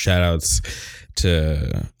 So shout outs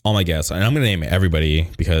to all my guests, and I'm going to name everybody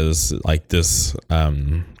because like this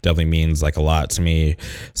definitely means like a lot to me.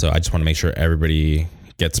 So I just want to make sure everybody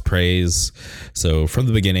gets praise. So from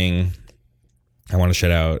the beginning, I want to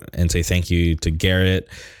shout out and say thank you to Garrett.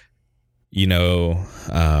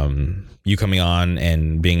 You coming on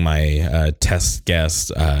and being my test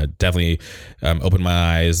guest definitely opened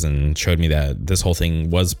my eyes and showed me that this whole thing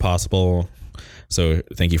was possible. So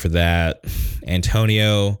thank you for that.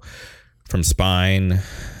 Antonio from Spine,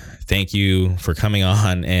 thank you for coming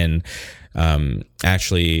on and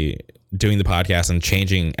actually doing the podcast and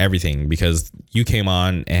changing everything, because you came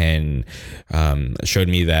on and showed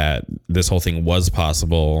me that this whole thing was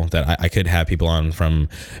possible, that I could have people on from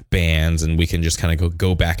bands and we can just kind of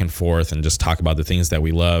go back and forth and just talk about the things that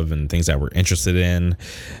we love and things that we're interested in.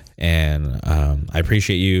 And I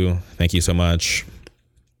appreciate you. Thank you so much.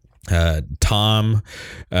 Tom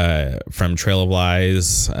from Trail of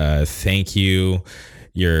Lies, thank you.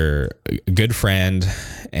 you're a good friend,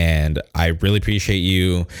 and I really appreciate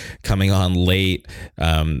you coming on late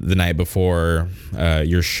the night before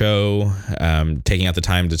your show, taking out the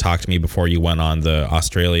time to talk to me before you went on the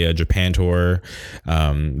Australia-Japan tour.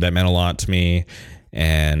 That meant a lot to me.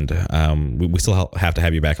 And we still have to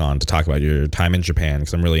have you back on to talk about your time in Japan,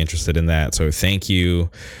 because I'm really interested in that. So thank you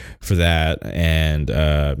for that, and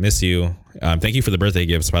miss you. Thank you for the birthday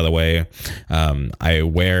gifts, by the way. I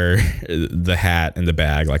wear the hat in the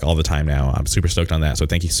bag like all the time now. I'm super stoked on that. So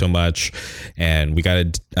thank you so much. And we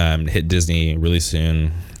got to hit Disney really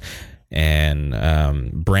soon.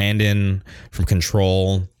 And Brandon from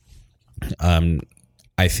Control,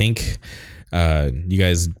 I think you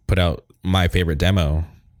guys put out my favorite demo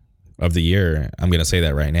of the year. I'm gonna say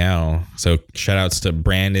that right now. So shout outs to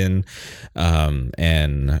Brandon,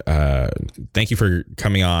 and thank you for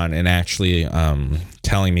coming on and actually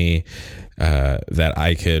telling me that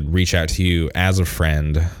I could reach out to you as a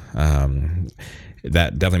friend.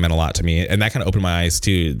 That definitely meant a lot to me, and that kind of opened my eyes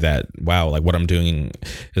too, that wow, like what I'm doing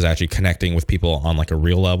is actually connecting with people on like a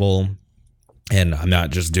real level. And I'm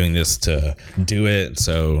not just doing this to do it.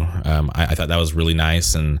 So I thought that was really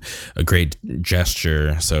nice and a great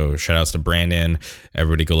gesture. So shout outs to Brandon.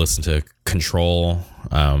 Everybody go listen to Control.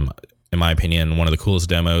 In my opinion, one of the coolest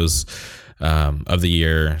demos of the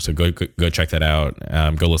year. So go check that out.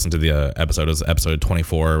 Go listen to the episode. It was episode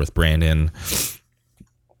 24 with Brandon.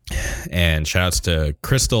 And shout outs to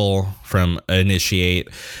Crystal from Initiate.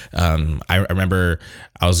 I remember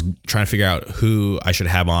I was trying to figure out who I should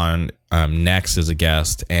have on next as a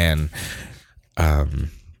guest, and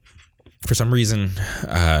for some reason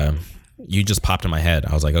you just popped in my head.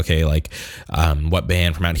 I was like, okay, like what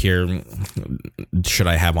band from out here should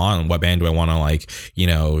I have on? What band do I want to like,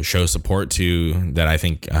 show support to that I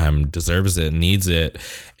think deserves it, needs it?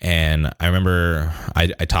 And I remember I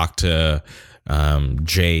talked to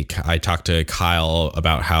Jake, I talked to Kyle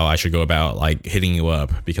about how I should go about like hitting you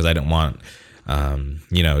up, because I didn't want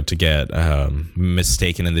to get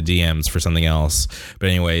mistaken in the DMs for something else. But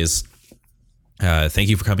anyways, thank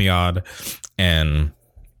you for coming on. And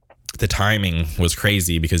the timing was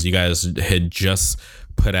crazy, because you guys had just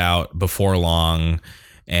put out Before Long,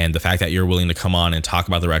 and the fact that you're willing to come on and talk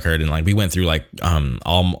about the record, and like we went through like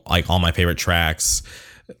all my favorite tracks,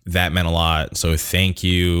 that meant a lot. So thank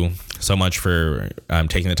you so much for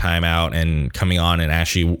taking the time out and coming on and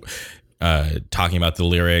actually talking about the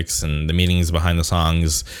lyrics and the meanings behind the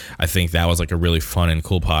songs. I think that was like a really fun and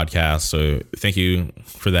cool podcast. So thank you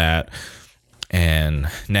for that. And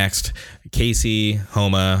next, Casey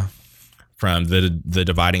Homa from the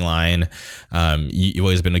Dividing Line. You've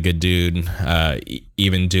always been a good dude,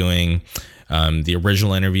 even doing the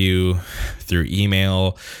original interview through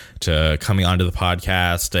email, to coming onto the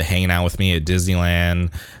podcast, to hanging out with me at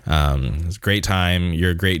Disneyland. It's a great time.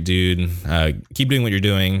 You're a great dude. Keep doing what you're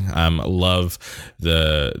doing. Love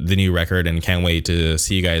the new record, and can't wait to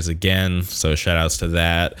see you guys again. So shout outs to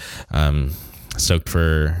that. Stoked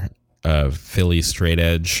for Philly Straight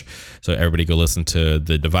Edge. So everybody go listen to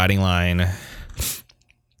the Dividing Line.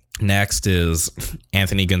 Next is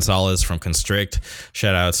Anthony Gonzalez from Constrict.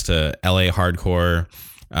 Shout outs to LA Hardcore.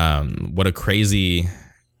 What a crazy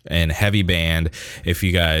and heavy band. If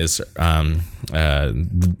you guys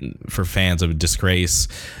for fans of Disgrace,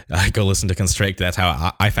 go listen to Constrict. That's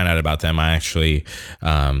how I found out about them. I actually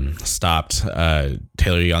stopped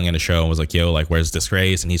Taylor Young in a show and was like, yo, like, where's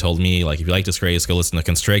Disgrace? And he told me, like, if you like Disgrace, go listen to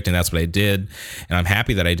Constrict. And that's what I did, and I'm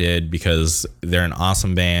happy that I did, because they're an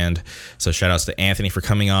awesome band. So shout outs to Anthony for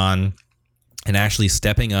coming on and actually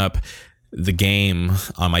stepping up the game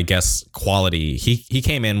on my guest quality. He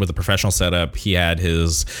came in with a professional setup. He had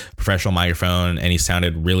his professional microphone, and he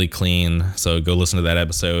sounded really clean. So go listen to that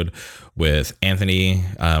episode with Anthony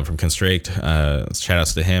from Constrict. Shout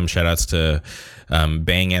outs to him. Shout outs to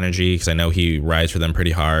Bang Energy, because I know he rides for them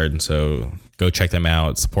pretty hard. So go check them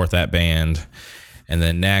out. Support that band. And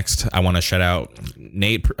then next, I want to shout out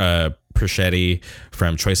Nate Perschetti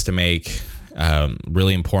from Choice to Make.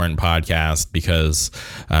 Really important podcast, because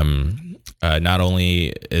not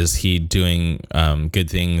only is he doing good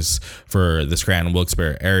things for the Scranton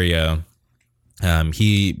Wilkes-Barre area,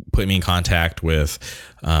 he put me in contact with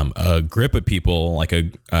a grip of people, like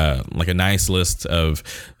a nice list of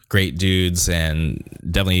great dudes, and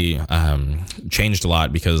definitely changed a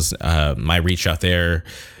lot, because my reach out there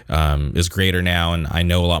is greater now, and I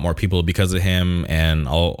know a lot more people because of him, and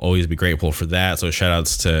I'll always be grateful for that. So shout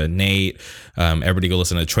outs to Nate. Everybody go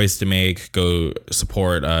listen to Choice to Make. Go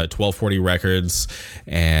support 1240 Records,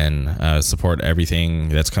 and support everything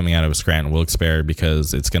that's coming out of Scranton Wilkes-Barre,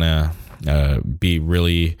 because it's gonna be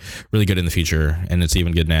really, really good in the future, and it's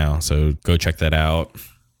even good now. So go check that out.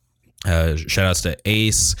 Shout outs to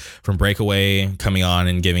Ace from Breakaway coming on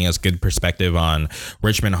and giving us good perspective on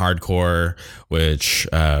Richmond hardcore, which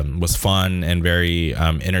was fun and very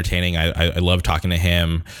entertaining. I love talking to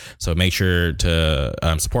him. So make sure to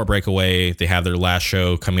support Breakaway. They have their last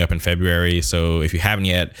show coming up in February. So if you haven't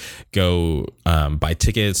yet, go buy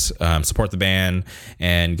tickets, support the band,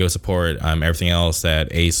 and go support everything else that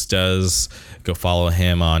Ace does. Go follow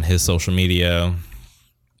him on his social media.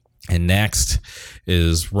 And next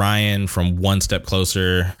is Ryan from One Step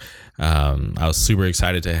Closer. I was super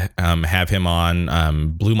excited to have him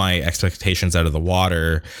on. Blew my expectations out of the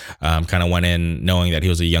water. Kind of went in knowing that he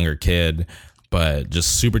was a younger kid, but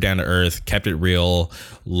just super down to earth, kept it real.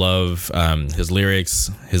 Love his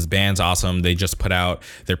lyrics. His band's awesome. They just put out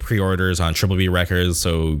their pre-orders on Triple B Records,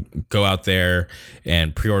 so go out there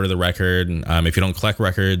and pre-order the record. If you don't collect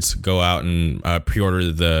records, go out and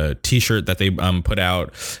pre-order the t-shirt that they put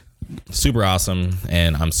out. Super awesome,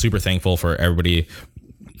 and I'm super thankful for everybody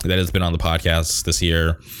that has been on the podcast this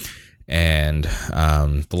year. And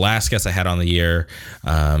the last guest I had on the year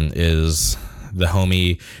is the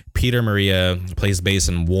homie Peter Maria, plays bass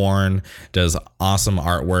in Warren, does awesome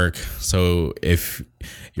artwork. So if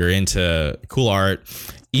you're into cool art,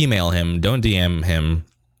 email him, don't DM him.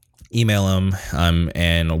 Email him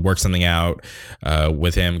and work something out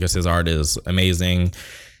with him, because his art is amazing.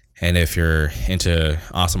 And if you're into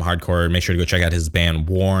awesome hardcore, make sure to go check out his band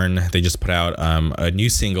Warren. They just put out a new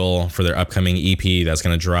single for their upcoming EP that's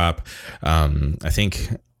going to drop, I think,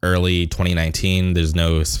 early 2019. There's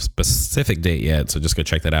no specific date yet, so just go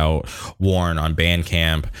check that out. Warren on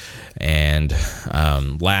Bandcamp. And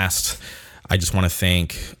last, I just want to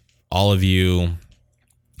thank all of you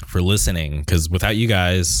for listening, because without you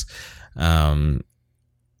guys, I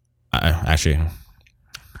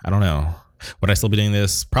don't know. Would I still be doing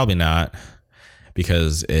this? Probably not,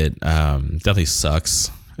 because it definitely sucks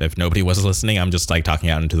if nobody was listening. I'm just like talking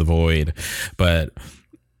out into the void. But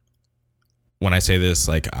when I say this,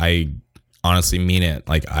 like, I honestly mean it.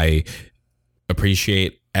 Like, I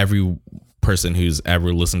appreciate every person who's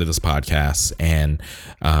ever listened to this podcast. And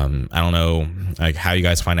I don't know like how you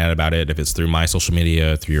guys find out about it, if it's through my social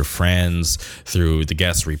media, through your friends, through the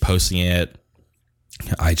guests reposting it.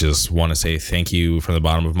 I just want to say thank you from the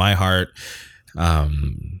bottom of my heart.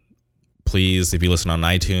 Please, if you listen on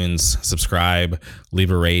iTunes, subscribe, leave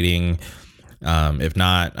a rating. If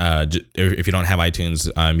not, if you don't have iTunes,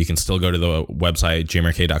 you can still go to the website,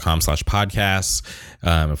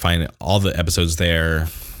 jmrk.com/podcasts, find all the episodes there.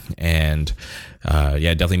 And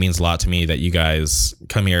it definitely means a lot to me that you guys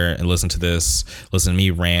come here and listen to this, listen to me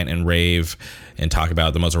rant and rave and talk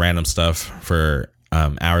about the most random stuff for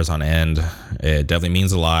hours on end. It definitely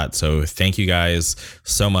means a lot. So thank you guys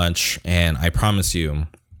so much. And I promise you,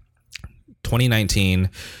 2019,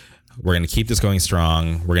 we're going to keep this going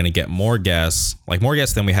strong. We're going to get more guests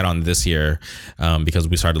than we had on this year, because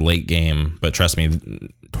we started late game. But trust me,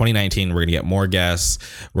 2019, we're going to get more guests.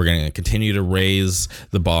 We're going to continue to raise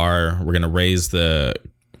the bar. We're going to raise the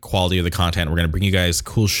quality of the content. We're going to bring you guys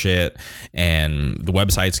cool shit, and the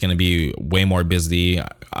website's going to be way more busy.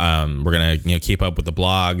 We're going to keep up with the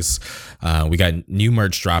blogs. We got new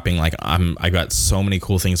merch dropping. Like, I got so many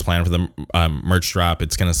cool things planned for the merch drop.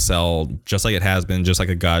 It's going to sell just like it has been, just like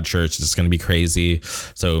a God church. It's going to be crazy.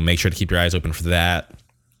 So make sure to keep your eyes open for that.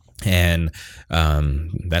 And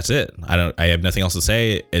that's it. I have nothing else to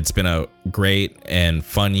say. It's been a great and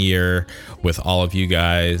fun year with all of you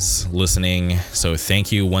guys listening. So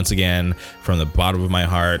thank you once again from the bottom of my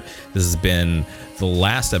heart. This has been the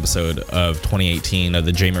last episode of 2018 of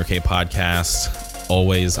the JMRK podcast.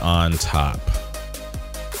 Always on top.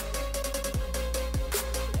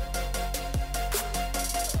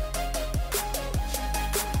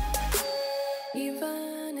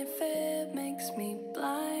 Even if it makes me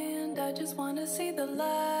blind, I just wanna see the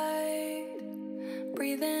light.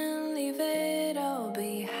 Breathe in, leave it all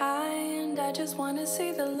behind. I just wanna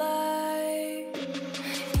see the light.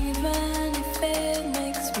 Even if it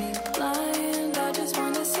makes me blind, I just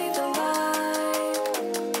wanna see the light.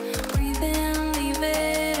 Breathe in, leave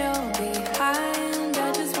it all behind.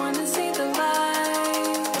 I just wanna see the light.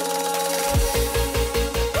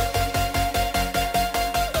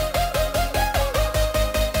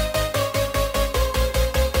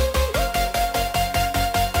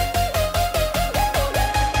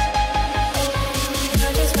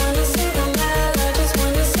 I just wanna see the light. I just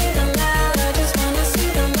wanna see the light. I just wanna see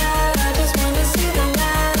the light. I just wanna see the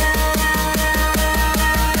light.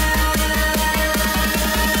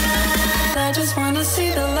 I just wanna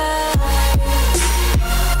see the light.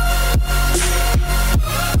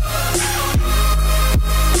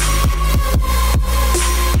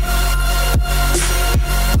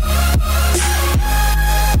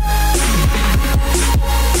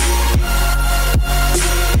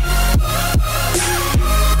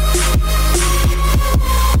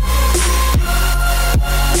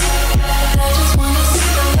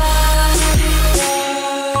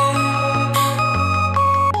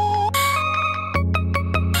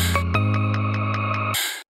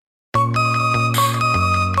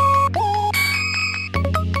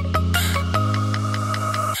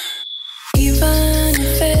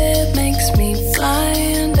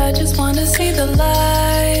 the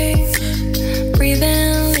light. Breathe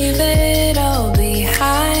in, leave it all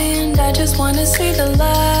behind. I just wanna see the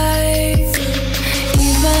light.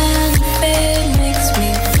 Even if it makes me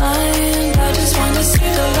blind, I just wanna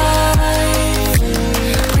see the light.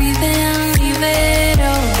 Breathe in, leave it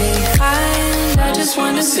all behind. I just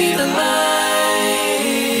wanna see the light.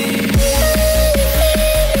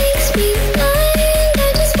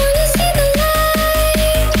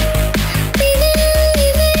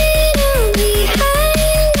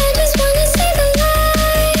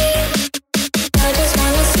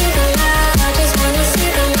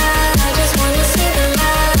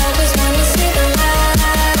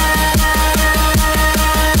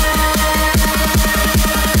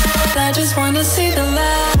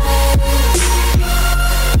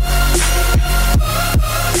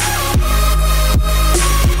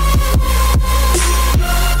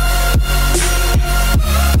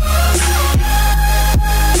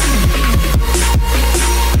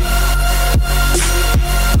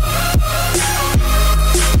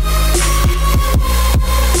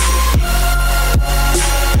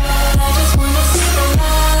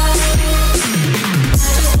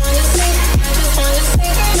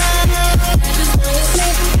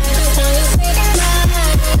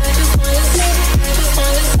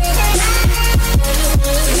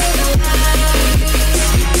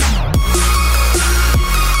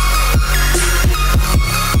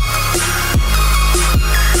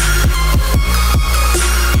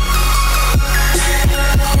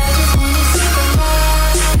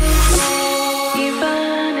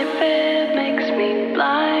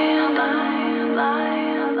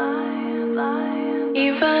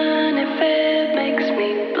 Even if it